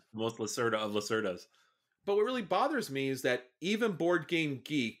it's is. like the most Lacerda of Lacerdas. But what really bothers me is that even Board Game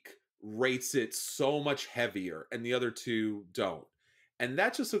Geek rates it so much heavier and the other two don't. And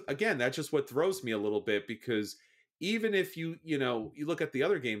that just, again, that's just what throws me a little bit, because even if you look at the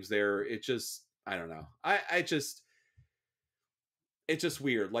other games there, it just, I don't know. I just, it's just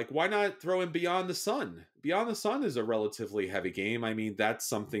weird. Like, why not throw in Beyond the Sun? Beyond the Sun is a relatively heavy game. I mean, that's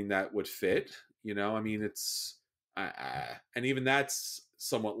something that would fit, I mean, and even that's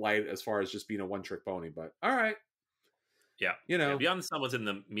somewhat light as far as just being a one trick pony, but all right, Yeah. you Yeah. know, Beyond the Sun was in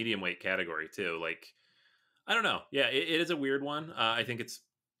the medium weight category too. Like, I don't know. Yeah, it is a weird one. I think it's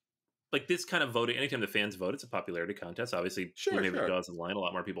like this kind of voting. Anytime the fans vote, it's a popularity contest. Obviously, sure, Gloomhaven sure. draws the line. A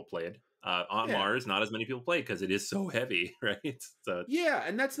lot more people played. On Yeah. Mars, not as many people played because it is so heavy, right? So Yeah,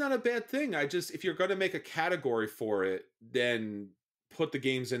 and that's not a bad thing. I just, if you're going to make a category for it, then put the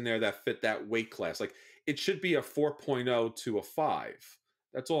games in there that fit that weight class. Like, it should be a 4.0 to a 5.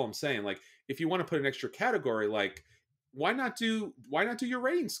 That's all I'm saying. Like, if you want to put an extra category, like, why not do your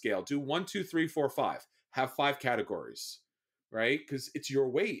rating scale? Do 1, 2, 3, 4, 5. Have 5 categories, right? Because it's your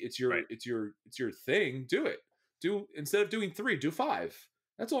weight. right, It's your thing. Do it. Do, instead of doing 3, do 5.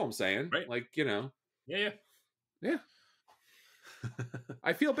 That's all I'm saying. right. Like, Yeah, yeah. yeah.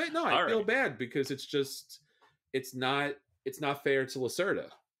 I feel bad. No, I All feel right. bad because it's not it's not fair to Lacerda. I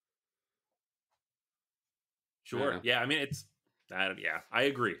don't Sure. know. Yeah. I mean, it's. Yeah, I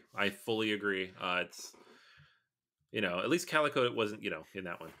agree. I fully agree. It's at least Calico it wasn't in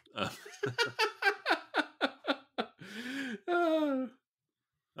that one. Ah,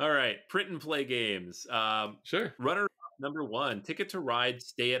 All right, print and play games. sure. Runner number one, Ticket to Ride,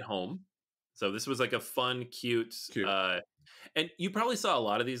 Stay at Home. So this was like a fun, cute, Cute. and you probably saw a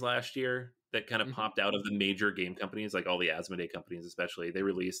lot of these last year that kind of Hmm. popped out of the major game companies, like all the Asmodee companies, especially. They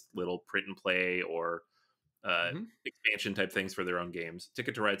released little print and play or Hmm. expansion type things for their own games.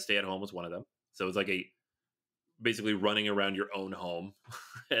 Ticket to Ride, Stay at Home was one of them. So it's like basically running around your own home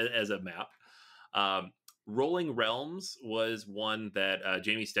as a map. Um, Rolling Realms was one that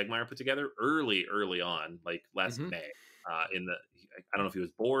Jamie Stegmeyer put together early on, like last Hmm. May. I don't know if he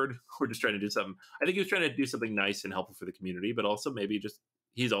was bored or just trying to do something. I think he was trying to do something nice and helpful for the community, but also maybe just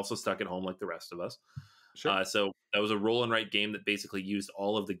he's also stuck at home like the rest of us. Sure. So that was a roll and write game that basically used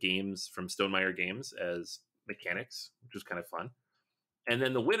all of the games from Stonemaier Games as mechanics, which was kind of fun. And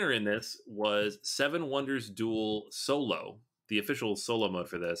then the winner in this was Seven Wonders Duel Solo, the official solo mode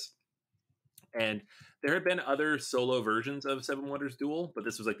for this. And there had been other solo versions of Seven Wonders Duel, but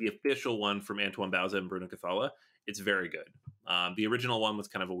this was like the official one from Antoine Bauza and Bruno Cathala. It's very good. The original one was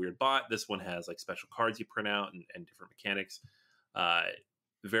kind of a weird bot. This one has like special cards you print out and different mechanics. Uh,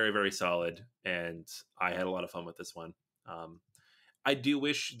 very, very solid. And I had a lot of fun with this one. I do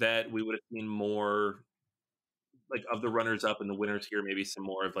wish that we would have seen more like of the runners up and the winners here, maybe some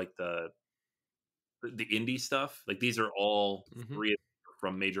more of like the indie stuff. Like these are all Hmm. three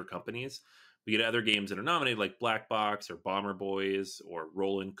from major companies. We get other games that are nominated like Black Box or Bomber Boys or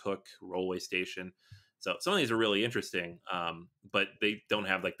Roll and Cook, Rollway Station. So some of these are really interesting, but they don't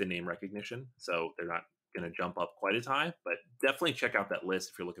have like the name recognition, so they're not going to jump up quite as high. But definitely check out that list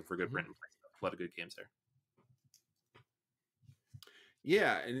if you're looking for good Hmm. print and play stuff. A lot of good games there.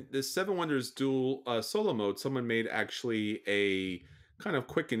 Yeah, and the Seven Wonders Duel solo mode, someone made actually a kind of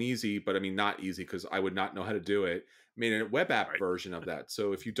quick and easy, but I mean not easy because I would not know how to do it. Made a web app Right. version of that.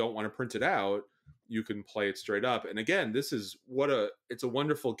 So if you don't want to print it out, you can play it straight up. And again, this is it's a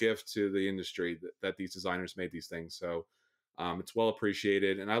wonderful gift to the industry that these designers made these things. So it's well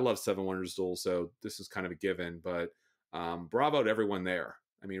appreciated, and I love Seven Wonders Duel, so this is kind of a given. But bravo to everyone there.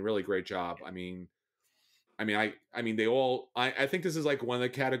 I mean, really great job. I mean, they all. I think this is like one of the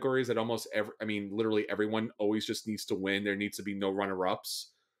categories that almost every. I mean, literally everyone always just needs to win. There needs to be no runner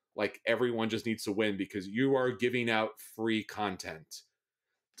ups. Like everyone just needs to win because you are giving out free content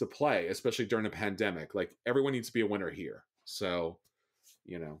to play, especially during a pandemic. Like everyone needs to be a winner here. So,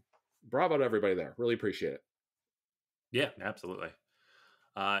 you know, bravo to everybody there. Really appreciate it. Yeah, absolutely.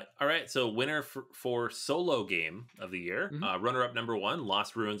 All right, so winner for solo game of the year, Hmm. runner-up number one,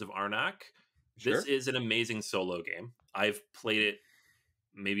 Lost Ruins of Arnak. This Sure. is an amazing solo game. I've played it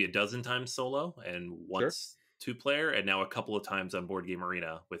maybe a dozen times solo and Sure. once two player, and now a couple of times on Board Game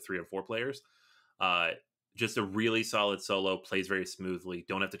Arena with 3 or 4 players. Uh, just a really solid solo, plays very smoothly.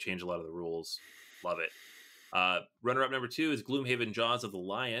 Don't have to change a lot of the rules. Love it. Runner-up number two is Gloomhaven Jaws of the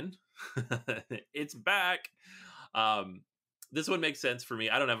Lion. It's back. Um, this one makes sense for me.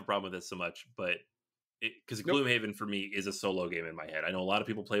 I don't have a problem with this so much, but because Nope. Gloomhaven for me is a solo game in my head. I know a lot of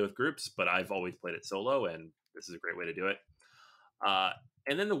people play with groups, but I've always played it solo, and this is a great way to do it. Uh,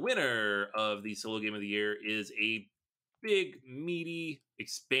 And then the winner of the solo game of the year is a big, meaty,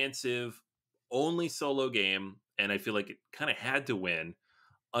 expansive, only solo game, and I feel like it kind of had to win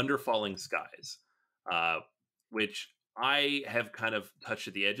Under Falling Skies, uh, which I have kind of touched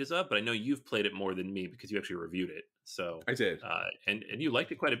at the edges of, but I know you've played it more than me because you actually reviewed it. So, I did. and you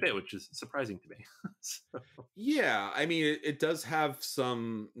liked it quite a bit, which is surprising to me. So, Yeah, I mean, it does have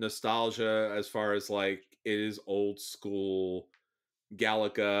some nostalgia as far as like it is old school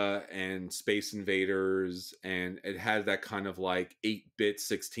Galaga and Space Invaders, and it had that kind of like 8-bit,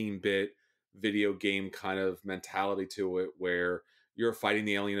 16-bit video game kind of mentality to it where you're fighting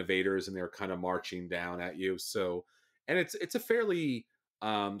the alien invaders and they're kind of marching down at you. So, and it's a fairly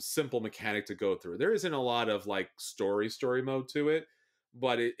simple mechanic to go through. There isn't a lot of like story mode to it,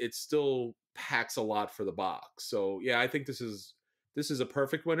 but it still packs a lot for the box. So yeah, I think this is a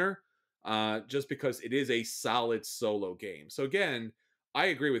perfect winner, just because it is a solid solo game. So again, I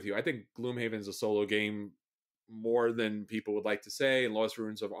agree with you. I think Gloomhaven is a solo game more than people would like to say, and Lost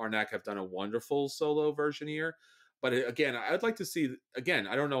Ruins of Arnak have done a wonderful solo version here. But again, I'd like to see, again,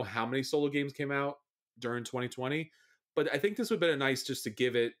 I don't know how many solo games came out during 2020, but I think this would have been nice just to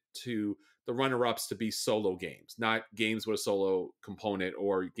give it to the runner-ups to be solo games, not games with a solo component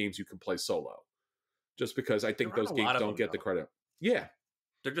or games you can play solo. Just because I there think aren't those a games lot of don't them get the though. credit. Yeah,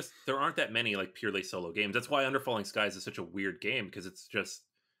 There aren't that many like purely solo games. That's why Under Falling Skies is such a weird game because it's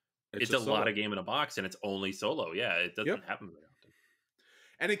it's just a lot solo. of game in a box and it's only solo. Yeah, it Yep. doesn't happen very often.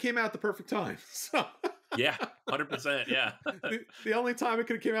 And it came out at the perfect time. So Yeah, 100%. Yeah. the only time it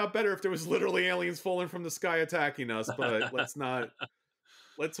could have came out better if there was literally aliens falling from the sky attacking us, but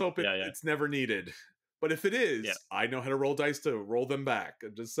let's hope Yeah, yeah, it's never needed. But if it yeah. is, I know how to roll dice to roll them back.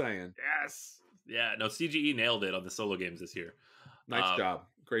 I'm just saying. Yes. Yeah. No, CGE nailed it on the solo games this year. Nice Um, job.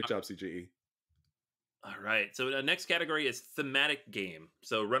 Great job, CGE. all right. So the next category is thematic game.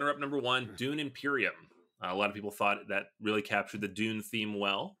 So runner-up number one, Dune Imperium. A lot of people thought that really captured the Dune theme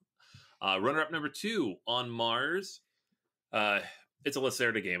well. Runner-up number two, On Mars. Uh, it's a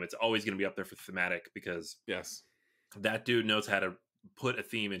Lacerda game. It's always going to be up there for thematic because Yes, that dude knows how to put a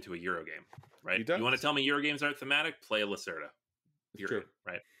theme into a Euro game, right? he You want to does. tell me Euro games aren't thematic? Play a Lacerda, It's true. period,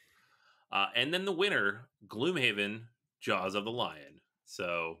 right? And then the winner, Gloomhaven, Jaws of the Lion.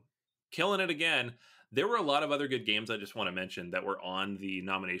 So killing it again. There were a lot of other good games I just want to mention that were on the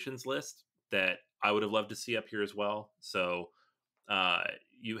nominations list that I would have loved to see up here as well. So uh,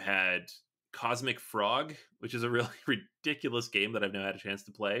 you had Cosmic Frog, which is a really ridiculous game that I've never had a chance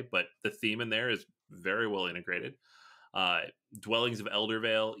to play, but the theme in there is very well integrated. Uh, Dwellings of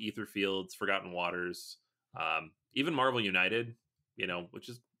Eldervale, Ether Fields, Forgotten Waters, even Marvel United, which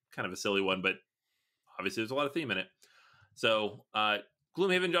is kind of a silly one, but obviously there's a lot of theme in it. So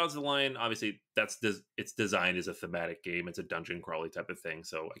Gloomhaven, Jaws of the Lion, obviously it's designed as a thematic game. It's a dungeon crawly type of thing,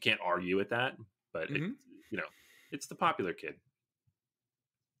 so I can't argue with that. But Hmm. you know, it's the popular kid.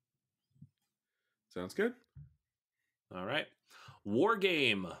 Sounds good. All right. War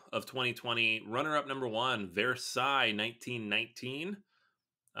Game of 2020, runner-up number one, Versailles 1919.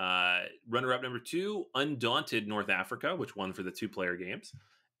 Runner-up number two, Undaunted North Africa, which won for the two-player games.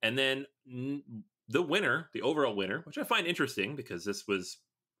 And then the winner, the overall winner, which I find interesting because this was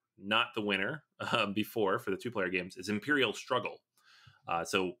not the winner before for the two-player games, is Imperial Struggle.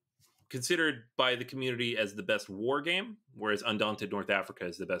 So considered by the community as the best war game, whereas Undaunted North Africa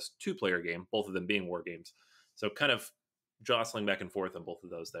is the best two-player game, both of them being war games. So kind of jostling back and forth on both of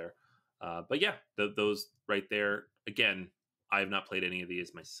those there. But yeah, those right there. Again, I have not played any of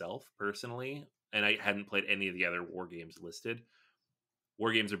these myself personally, and I hadn't played any of the other war games listed.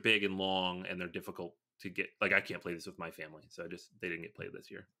 War games are big and long, and they're difficult to get. Like I can't play this with my family, so they didn't get played this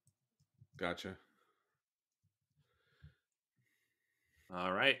year. Gotcha.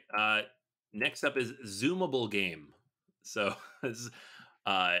 All right. Next up is Zoomable Game. So this is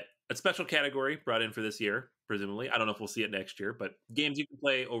a special category brought in for this year, presumably. I don't know if we'll see it next year, but games you can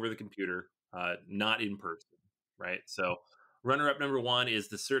play over the computer, not in person, right? So runner-up number one is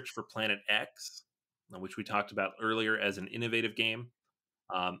The Search for Planet X, which we talked about earlier as an innovative game.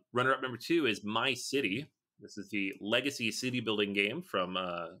 Runner-up number two is My City. This is the legacy city building game from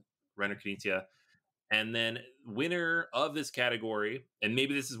Renner Knizia. And then winner of this category, and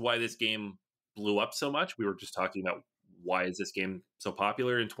maybe this is why this game blew up so much. We were just talking about why is this game so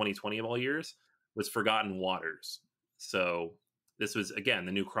popular in 2020 of all years, was Forgotten Waters. So this was, again,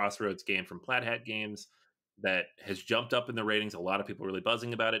 the new Crossroads game from Plaid Hat Games that has jumped up in the ratings. A lot of people are really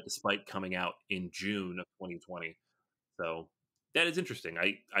buzzing about it, despite coming out in June of 2020. So that is interesting.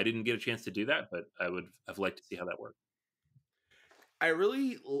 I didn't get a chance to do that, but I would have liked to see how that worked. I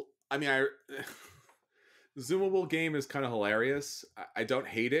really, I mean, I Zoomable game is kind of hilarious. I don't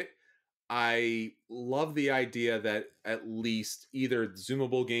hate it. I love the idea that at least either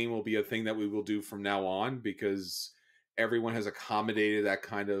zoomable game will be a thing that we will do from now on, because everyone has accommodated that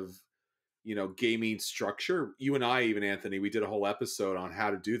kind of, gaming structure. You and I, even Anthony, we did a whole episode on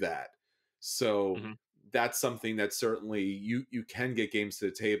how to do that. So Mhm. that's something that certainly you can get games to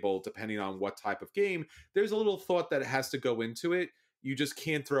the table depending on what type of game. There's a little thought that has to go into it. You just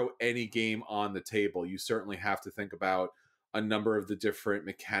can't throw any game on the table. You certainly have to think about a number of the different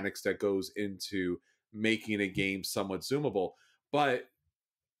mechanics that goes into making a game somewhat zoomable. But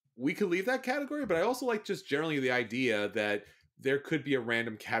we could leave that category, but I also like just generally the idea that there could be a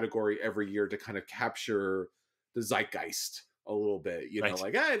random category every year to kind of capture the zeitgeist a little bit, Right.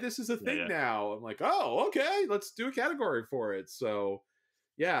 like, hey, this is a Yeah, thing yeah. now. I'm like, oh, okay, let's do a category for it. So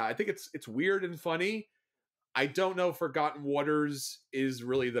yeah, I think it's weird and funny. I don't know if Forgotten Waters is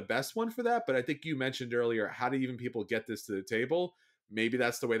really the best one for that, but I think you mentioned earlier, how do even people get this to the table? Maybe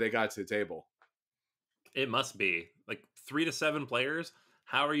that's the way they got to the table. It must be like 3 to 7 players.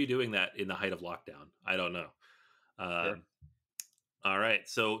 How are you doing that in the height of lockdown? I don't know. Sure. Um, all right,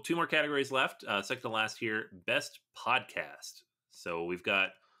 so 2 more categories left. Second to last here, best podcast. So we've got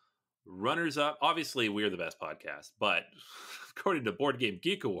runners up. Obviously, we're the best podcast, but according to Board Game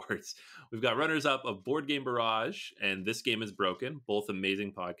Geek Awards, we've got runners up of Board Game Barrage and This Game is Broken. Both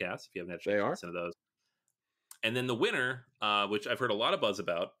amazing podcasts. If you haven't had a They chance to are. listen to those, and then the winner, which I've heard a lot of buzz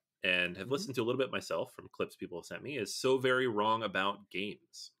about and have Hmm. listened to a little bit myself from clips people have sent me, is So Very Wrong About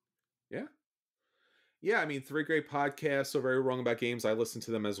Games. Yeah. Yeah, I mean, 3 great podcasts. So Very Wrong About Games. I listen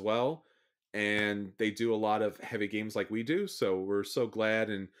to them as well, and they do a lot of heavy games like we do. So we're so glad.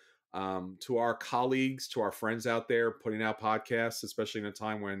 And to our colleagues, to our friends out there putting out podcasts, especially in a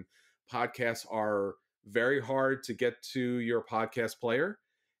time when podcasts are very hard to get to your podcast player,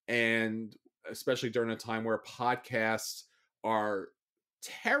 and especially during a time where podcasts are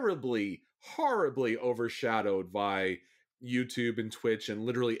terribly, horribly overshadowed by YouTube and Twitch and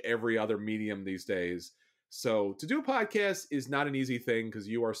literally every other medium these days. So to do a podcast is not an easy thing because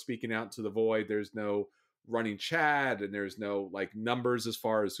you are speaking out to the void. There's no running chat and there's no like numbers as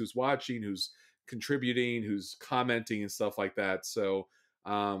far as who's watching, who's contributing, who's commenting and stuff like that. So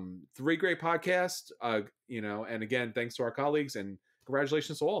 3 great podcasts, and again, thanks to our colleagues and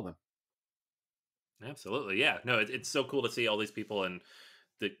congratulations to all of them. Absolutely, yeah. No, it's so cool to see all these people and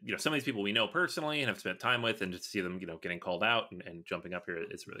some of these people we know personally and have spent time with, and to see them getting called out and jumping up here.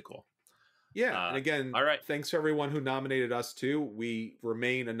 It's really cool. Yeah, and again, All right, thanks to everyone who nominated us too. We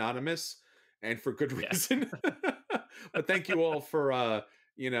remain anonymous, and for good yeah, reason. But thank you all for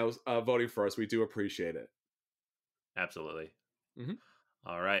voting for us. We do appreciate it. absolutely. Hmm.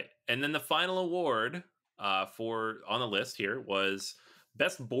 All right, and then the final award for on the list here was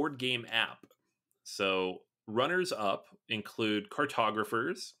best board game app. So runners up include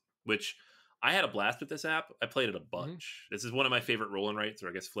Cartographers, which I had a blast with this app. I played it a Hmm. bunch. This is one of my favorite roll and writes, or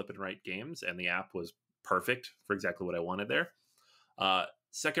I guess flip and write games, and the app was perfect for exactly what I wanted there.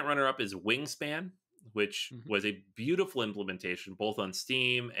 Second runner up is Wingspan, which Hmm. was a beautiful implementation both on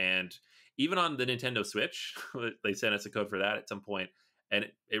Steam and even on the Nintendo Switch. They sent us a code for that at some point,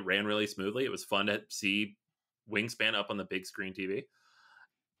 and it ran really smoothly. It was fun to see Wingspan up on the big screen TV.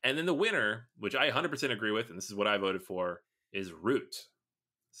 And then the winner, which I 100% agree with, and this is what I voted for, is Root.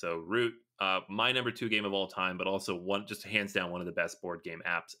 So Root, my number 2 game of all time, but also one just hands down one of the best board game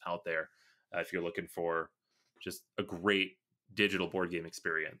apps out there. If you're looking for just a great digital board game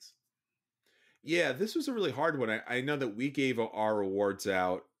experience. Yeah, this was a really hard one. I know that we gave our awards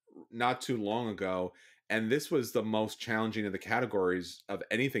out not too long ago, and this was the most challenging of the categories of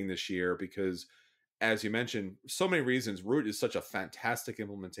anything this year because, as you mentioned, so many reasons. Root is such a fantastic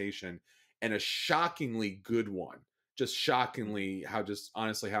implementation and a shockingly good one. Just Mhm. shockingly how just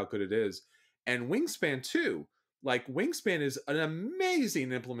honestly how good it is. And Wingspan too. Like Wingspan is an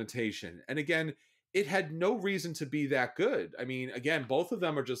amazing implementation. And again, it had no reason to be that good. I mean, again, both of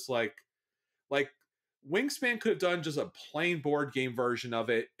them are just like Wingspan could have done just a plain board game version of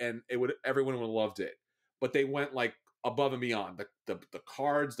it, and everyone would have loved it. But they went like above and beyond. The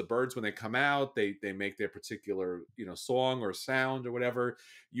cards, the birds when they come out, they make their particular song or sound or whatever.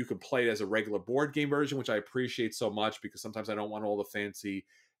 You can play it as a regular board game version, which I appreciate so much because sometimes I don't want all the fancy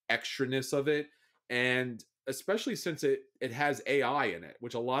extraness of it, and especially since it has AI in it,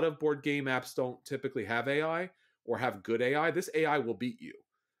 which a lot of board game apps don't typically have AI or have good AI. This AI will beat you.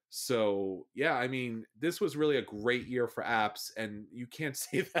 So yeah, I mean, this was really a great year for apps, and you can't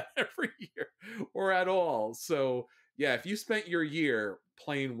say that every year or at all. So yeah, if you spent your year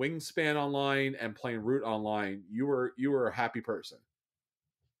playing Wingspan online and playing Root online, you were a happy person.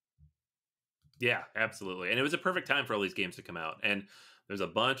 Yeah, absolutely. And it was a perfect time for all these games to come out. And there's a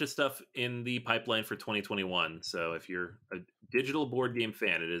bunch of stuff in the pipeline for 2021. So if you're a digital board game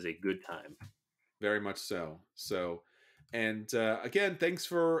fan, it is a good time. Very much so. And again, thanks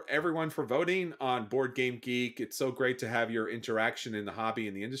for everyone for voting on Board Game Geek. It's so great to have your interaction in the hobby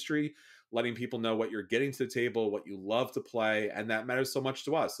and the industry, letting people know what you're getting to the table, what you love to play, and that matters so much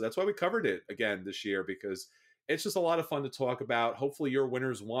to us. So that's why we covered it again this year, because it's just a lot of fun to talk about. Hopefully your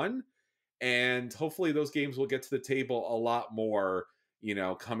winners won, and hopefully those games will get to the table a lot more,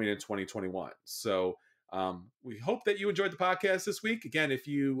 coming in 2021. So we hope that you enjoyed the podcast this week. Again, if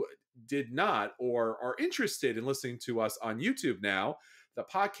you did not or are interested in listening to us on YouTube now, the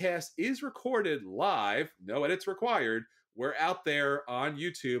podcast is recorded live, no edits required. We're out there on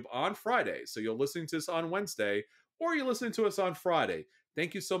YouTube on Friday. So you're listening to this on Wednesday, or you're listening to us on Friday.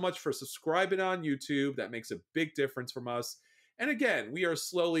 Thank you so much for subscribing on YouTube. That makes a big difference from us. And again, we are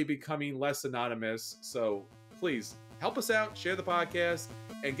slowly becoming less anonymous. So please help us out, share the podcast,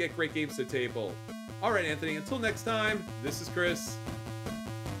 and get great games to the table. All right, Anthony, until next time, this is Chris.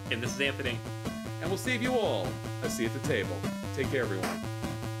 And this is Anthony. And we'll save you all a seat at the table. Take care, everyone.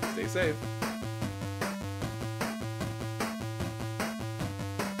 Stay safe.